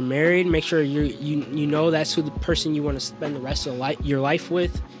make sure you're married. Make sure you know that's who the person you want to spend the rest of your life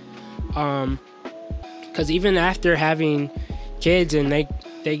with. Because even after having kids and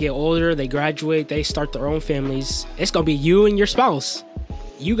they get older, they graduate, they start their own families, it's gonna be you and your spouse,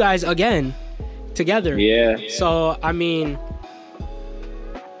 you guys again together. Yeah. So I mean,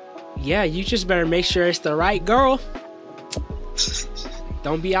 yeah, you just better make sure it's the right girl.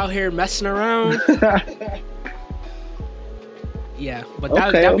 Don't be out here messing around. Yeah, but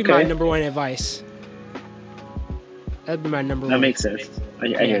that'd be my number one advice. That'd be my number one. That makes sense. I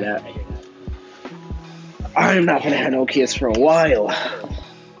hear that. I'm not gonna have no kids for a while.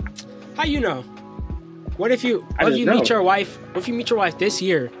 How you know? What if you meet your wife? What if you meet your wife this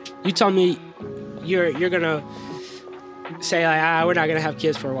year? You tell me you're gonna say like, we're not gonna have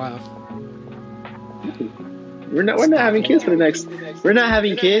kids for a while? We're not having kids for the next. We're not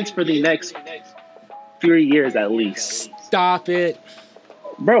having kids for the next 3 years at least. Stop it,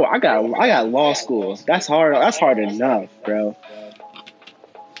 bro. I got law school. That's hard. That's hard enough, bro.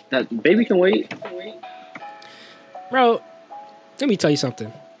 That baby can wait. Bro, let me tell you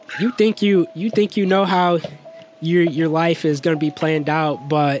something. You think you know how your life is gonna be planned out,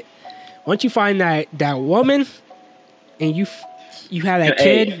 but once you find that woman and you have that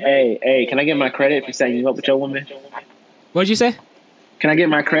kid. Hey, can I get my credit for setting you up with your woman? What'd you say? Can I get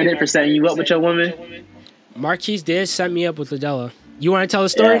my credit for setting you up with your woman? Markiese did set me up with Adela. You want to tell a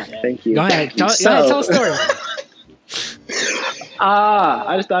story? Yeah, thank you. Go ahead. Tell a story.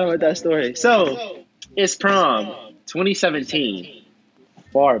 I just thought about that story. So, it's prom 2017.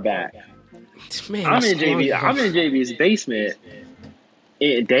 Far back. Man, I'm in JB's basement.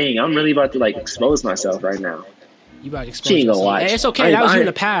 And dang, I'm really about to like expose myself right now. You about to expose she ain't gonna yourself. watch. Hey, it's okay. That was you in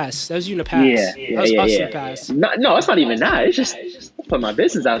the past. Yeah, us in the past. No, it's not even that. It's just put my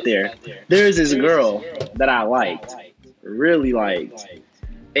business out there. There's this girl that I liked, really liked,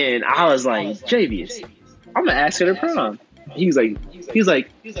 and I was like, JB's, I'm gonna ask her to prom. He's like,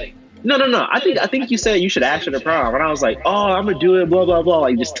 no. I think you said you should ask her to prom, and I was like, oh, I'm gonna do it, blah blah blah,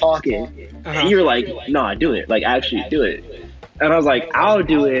 like just talking. And you're like, no, I do it, like actually do it. And I was like, I'll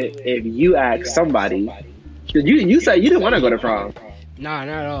do it if you ask somebody. You said you didn't want to go to prom. Nah, not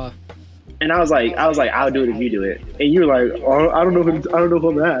at all. And I was like, I'll do it if you do it. And you were like, oh, I don't know who I'm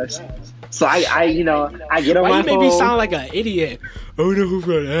gonna ask. So I get on my phone. Why you made me sound like an idiot? I don't know who I'm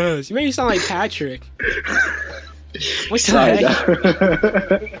gonna ask. You made me sound like Patrick. What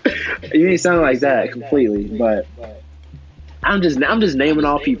the heck? You didn't sound like that completely, but I'm just naming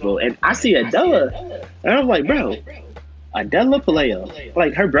all people, and I see Adela, and I'm like, bro, Adela Paleo,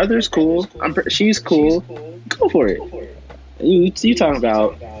 like her brother's cool. She's cool. Go for it. You talking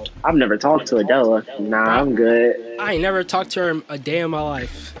about? I've never talked to Adela. Nah, I'm good. I ain't never talked to her a day in my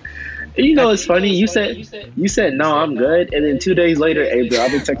life. You know, it's funny. You said no, I'm good, and then 2 days later, hey bro,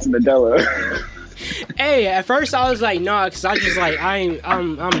 I've been texting Adela. Hey, at first I was like, no, because I just like I'm good.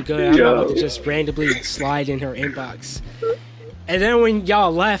 I'm not about to just randomly slide in her inbox. And then when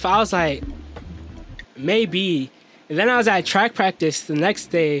y'all left, I was like, maybe. And then I was at track practice the next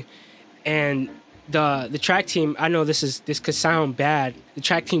day, and the track team, I know this could sound bad. The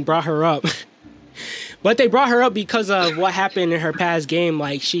track team brought her up. But they brought her up because of what happened in her past game.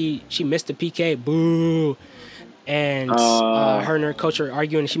 Like, she missed the PK. Boo. And her and her coach were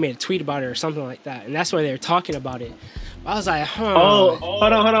arguing, and she made a tweet about it or something like that. And that's why they were talking about it. I was like, Oh,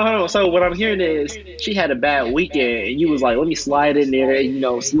 hold on. So what I'm hearing is she had a bad weekend, and you was like, let me slide in there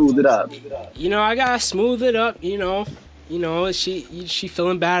and, smooth it up. I got to smooth it up, she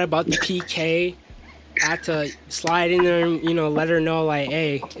feeling bad about the PK. I had to slide in there and, let her know, like,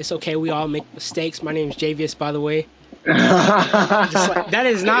 hey, it's okay. We all make mistakes. My name's Javius, by the way. That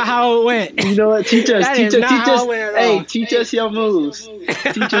is not how it went. You know what? Teach us. Hey, teach us your moves.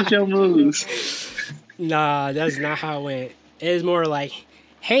 Teach us your moves. Nah, that's not how it went. It was more like,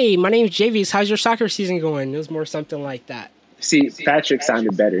 hey, my name's Javius. How's your soccer season going? It was more something like that. See, Patrick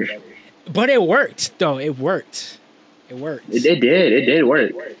sounded better. But it worked, though. It worked. It did. It did work.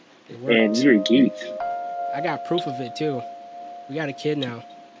 It worked. And you're a geek. I got proof of it, too. We got a kid now.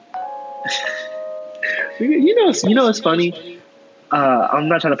 You know what's funny? I'm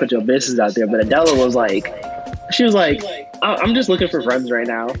not trying to put your business out there, but Adela was like, I'm just looking for friends right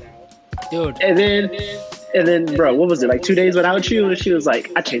now. Dude. And then, bro, what was it, like 2 days without you? And she was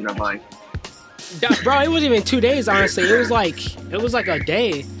like, I changed my mind. Bro, it wasn't even 2 days, honestly. It was like a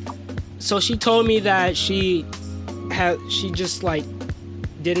day. So she told me that she just like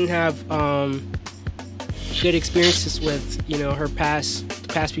didn't have good experiences with her past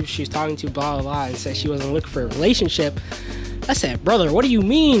people she was talking to, blah blah blah, and said she wasn't looking for a relationship. I said, brother, what do you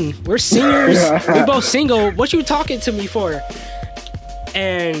mean? We're singers. We're both single. What you talking to me for?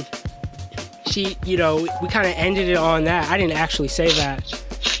 And she, we kind of ended it on that. I didn't actually say that.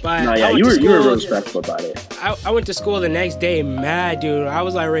 But no, yeah, you were real respectful about it. I went to school the next day mad, dude. I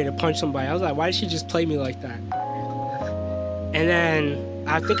was like ready to punch somebody. I was like, why did she just play me like that? And then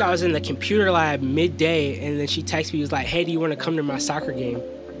I think I was in the computer lab midday, and then she texted me, was like, hey, do you want to come to my soccer game?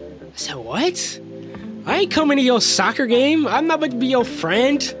 I said, what? I ain't coming to your soccer game. I'm not about to be your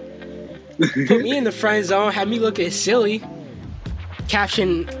friend. Put me in the friend zone, have me looking silly.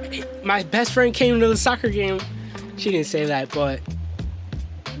 Caption, my best friend came to the soccer game. She didn't say that, but...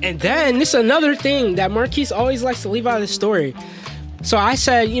 And then, this is another thing that Markiese always likes to leave out of the story. So I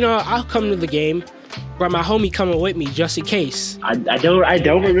said, I'll come to the game, brought my homie coming with me just in case. I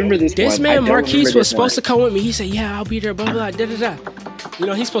don't remember this. This one. man Markiese was supposed to come with me. He said, "Yeah, I'll be there." Blah blah da da da. You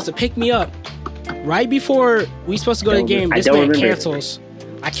know, he's supposed to pick me up right before we supposed to go to the game. This man cancels.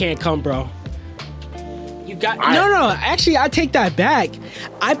 I can't come, bro. You got no. Actually, I take that back.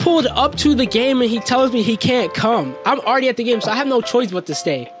 I pulled up to the game and he tells me he can't come. I'm already at the game, so I have no choice but to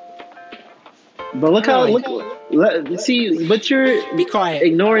stay. But look how see, but you're be quiet.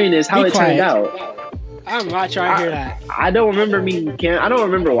 Ignoring is how it turned out. I'm not trying to hear that. I don't remember I don't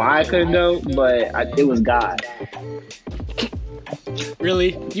remember why I couldn't go, but it was God.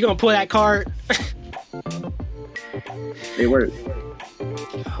 Really? You gonna pull that card? It worked.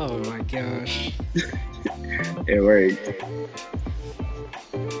 Oh my gosh. It worked.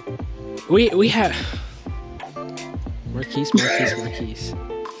 We had Markiese.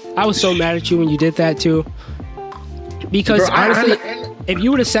 I was so mad at you when you did that too. Because honestly, if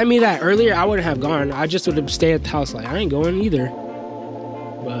you would have sent me that earlier, I wouldn't have gone. I just would have stayed at the house. Like I ain't going either.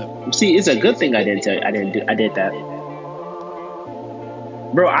 But see, it's a good thing I did that,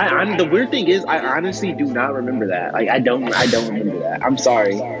 bro. The weird thing is, I honestly do not remember that. Like I don't remember that. I'm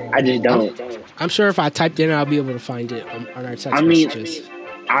sorry, I just don't. I'm sure if I typed in, I'll be able to find it on our text messages.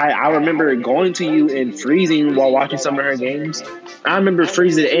 I remember going to you and freezing while watching some of her games. I remember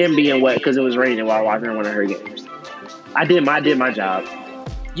freezing and being wet because it was raining while watching one of her games. I did my job.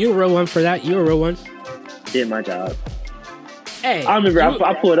 You a real one for that. You a real one. Did my job. Hey, I remember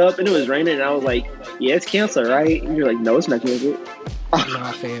I pulled up and it was raining and I was like, "Yeah, it's canceled, right?" And you're like, "No, it's not canceled."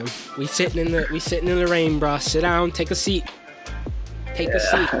 Nah, fam. We sitting in the rain, bro. Sit down, take a seat. Take a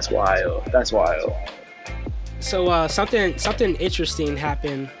seat. That's wild. So something interesting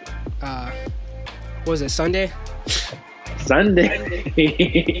happened. Was it Sunday?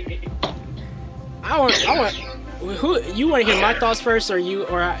 Sunday. I want. Who you want to hear my thoughts first, or you,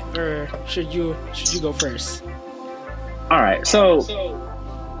 or should you go first? All right, so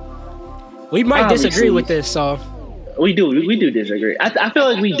we might disagree with this. So we do disagree. I feel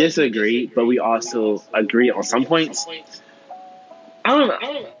like we disagree, but we also agree on some points. I don't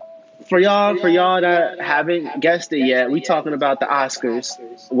know. For y'all that haven't guessed it yet, we talking about the Oscars,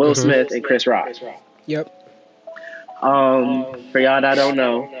 Will Smith and Chris Rock. Yep. For y'all that don't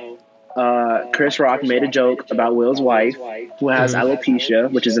know, Chris Rock made a joke about Will's wife, who has alopecia,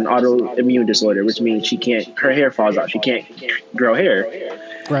 which is an autoimmune disorder, which means her hair falls out. She can't grow hair.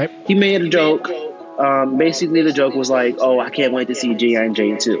 Right. He made a joke. Basically, the joke was like, "Oh, I can't wait to see G.I.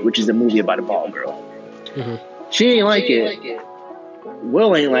 Jane 2, which is a movie about a bald girl." She ain't like it.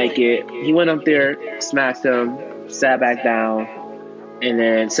 Will ain't like it. He went up there, smacked him, sat back down, and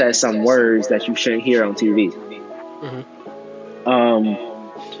then said some words that you shouldn't hear on TV.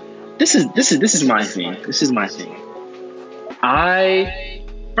 This is my thing.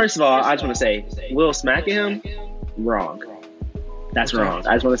 First of all, I just want to say, Will smacking him, wrong. That's wrong.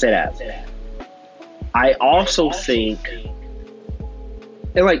 I just want to say that. I also think,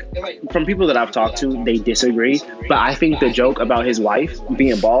 and like from people that I've talked to, they disagree. But I think the joke about his wife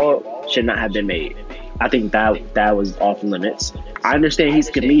being bald should not have been made. I think that was off limits. I understand he's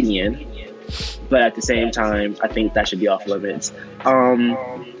a comedian, but at the same time, I think that should be off limits.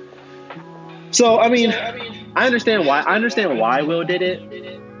 So I mean, I understand why Will did it.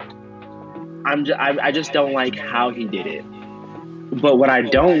 I just don't like how he did it. But what I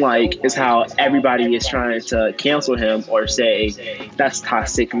don't like is how everybody is trying to cancel him or say that's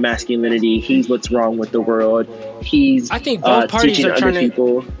toxic masculinity. He's what's wrong with the world. I think both parties are trying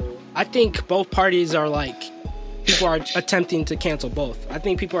to. I think both parties are like, people are attempting to cancel both. I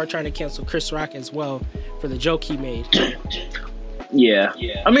think people are trying to cancel Chris Rock as well for the joke he made. Yeah.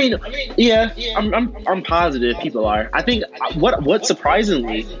 I mean, yeah. I'm positive people are. I think what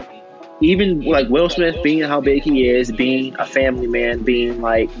surprisingly, even like Will Smith being how big he is, being a family man, being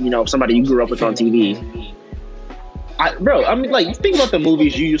like, you know, somebody you grew up with on TV. I mean, like, think about the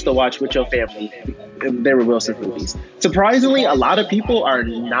movies you used to watch with your family. They were Will Smith movies. Surprisingly, a lot of people are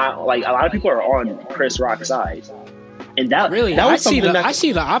not, like, a lot of people are on Chris Rock's side. And that really, that was I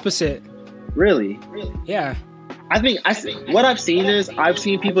see the opposite. Really? Yeah. What I've seen is I've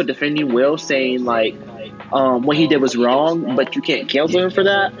seen people defending Will, saying like, what he did was wrong, but you can't cancel him for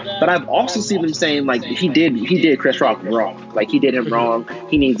that. But I've also seen them saying like he did Chris Rock wrong. Like he did him wrong.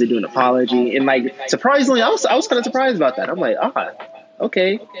 He needs to do an apology. And like surprisingly, I was kind of surprised about that. I'm like,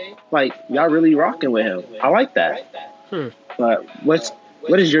 okay, like y'all really rocking with him. I like that. But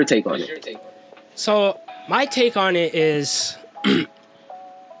what is your take on it? So my take on it is,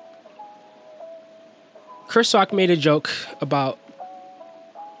 Chris Rock made a joke about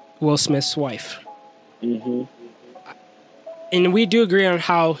Will Smith's wife. And we do agree on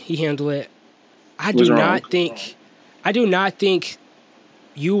how he handled it. I do not think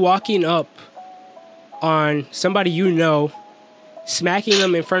you walking up on somebody you know, smacking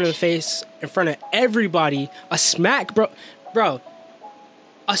them in front of the face, in front of everybody, a smack, bro,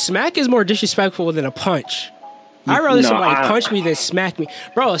 a smack is more disrespectful than a punch. I'd rather somebody punch me than smack me.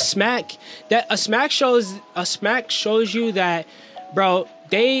 Bro, a smack shows you that, bro,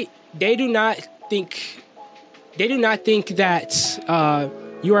 they do not think that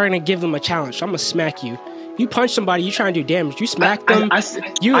you are gonna give them a challenge. I'm gonna smack you. If you punch somebody, you trying to do damage. You smack them. I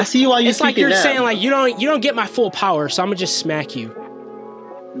see why you. It's like you're saying like you don't get my full power, so I'm gonna just smack you.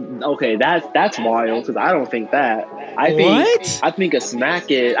 Okay, that's wild because I don't think that. I think a smack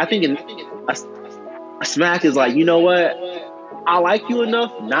is. I think a smack is like, you know what? I like you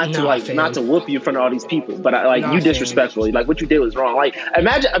enough not to whoop you in front of all these people, but you disrespectfully, like what you did was wrong. Like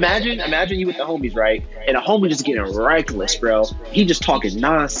imagine you with the homies, right? And a homie just getting reckless, bro. He just talking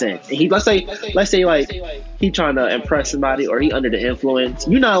nonsense. And he let's say like he trying to impress somebody or he under the influence.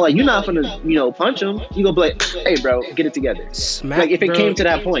 You're not gonna punch him. You gonna be like, hey, bro, get it together. Smack, like if it bro. came to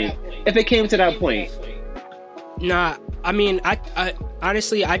that point. Nah, I mean, I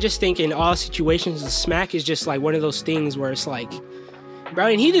honestly, I just think in all situations, the smack is just like one of those things where it's like, bro,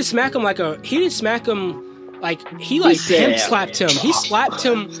 and he didn't smack him like he pimp slapped him. He slapped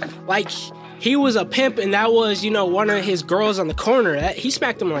him like he was a pimp and that was, one of his girls on the corner. He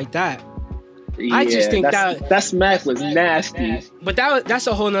smacked him like that. Yeah, I just think that smack was nasty. But that's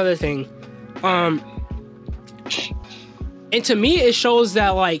a whole nother thing. And to me, it shows that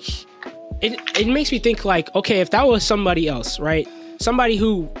like, It makes me think like, okay, if that was somebody else, right? Somebody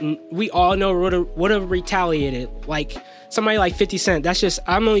who we all know would have retaliated, like somebody like 50 Cent. That's just,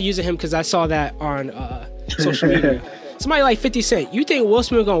 I'm only using him because I saw that on social media. Somebody like 50 Cent. You think Will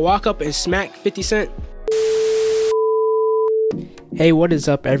Smith gonna walk up and smack 50 Cent? Hey, what is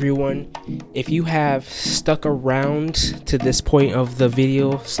up, everyone? If you have stuck around to this point of the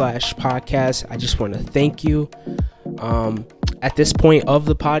video / podcast, I just want to thank you. At this point of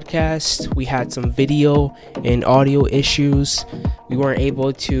the podcast, we had some video and audio issues. We weren't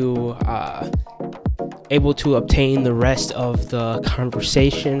able to obtain the rest of the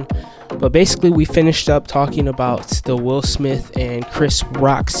conversation, but basically we finished up talking about the Will Smith and Chris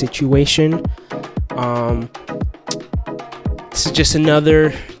Rock situation. This is just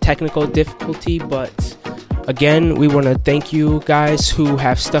another technical difficulty, but again, we want to thank you guys who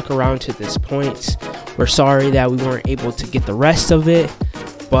have stuck around to this point. We're sorry that we weren't able to get the rest of it,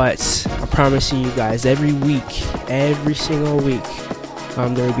 but I'm promising you guys every single week,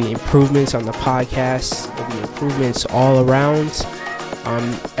 there will be improvements on the podcast. There will be improvements all around.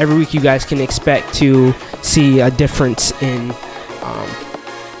 Every week you guys can expect to see a difference in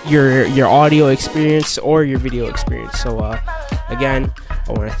your audio experience or your video experience. So again,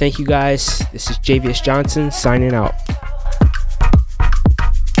 I want to thank you guys. This is Javius Johnson signing out.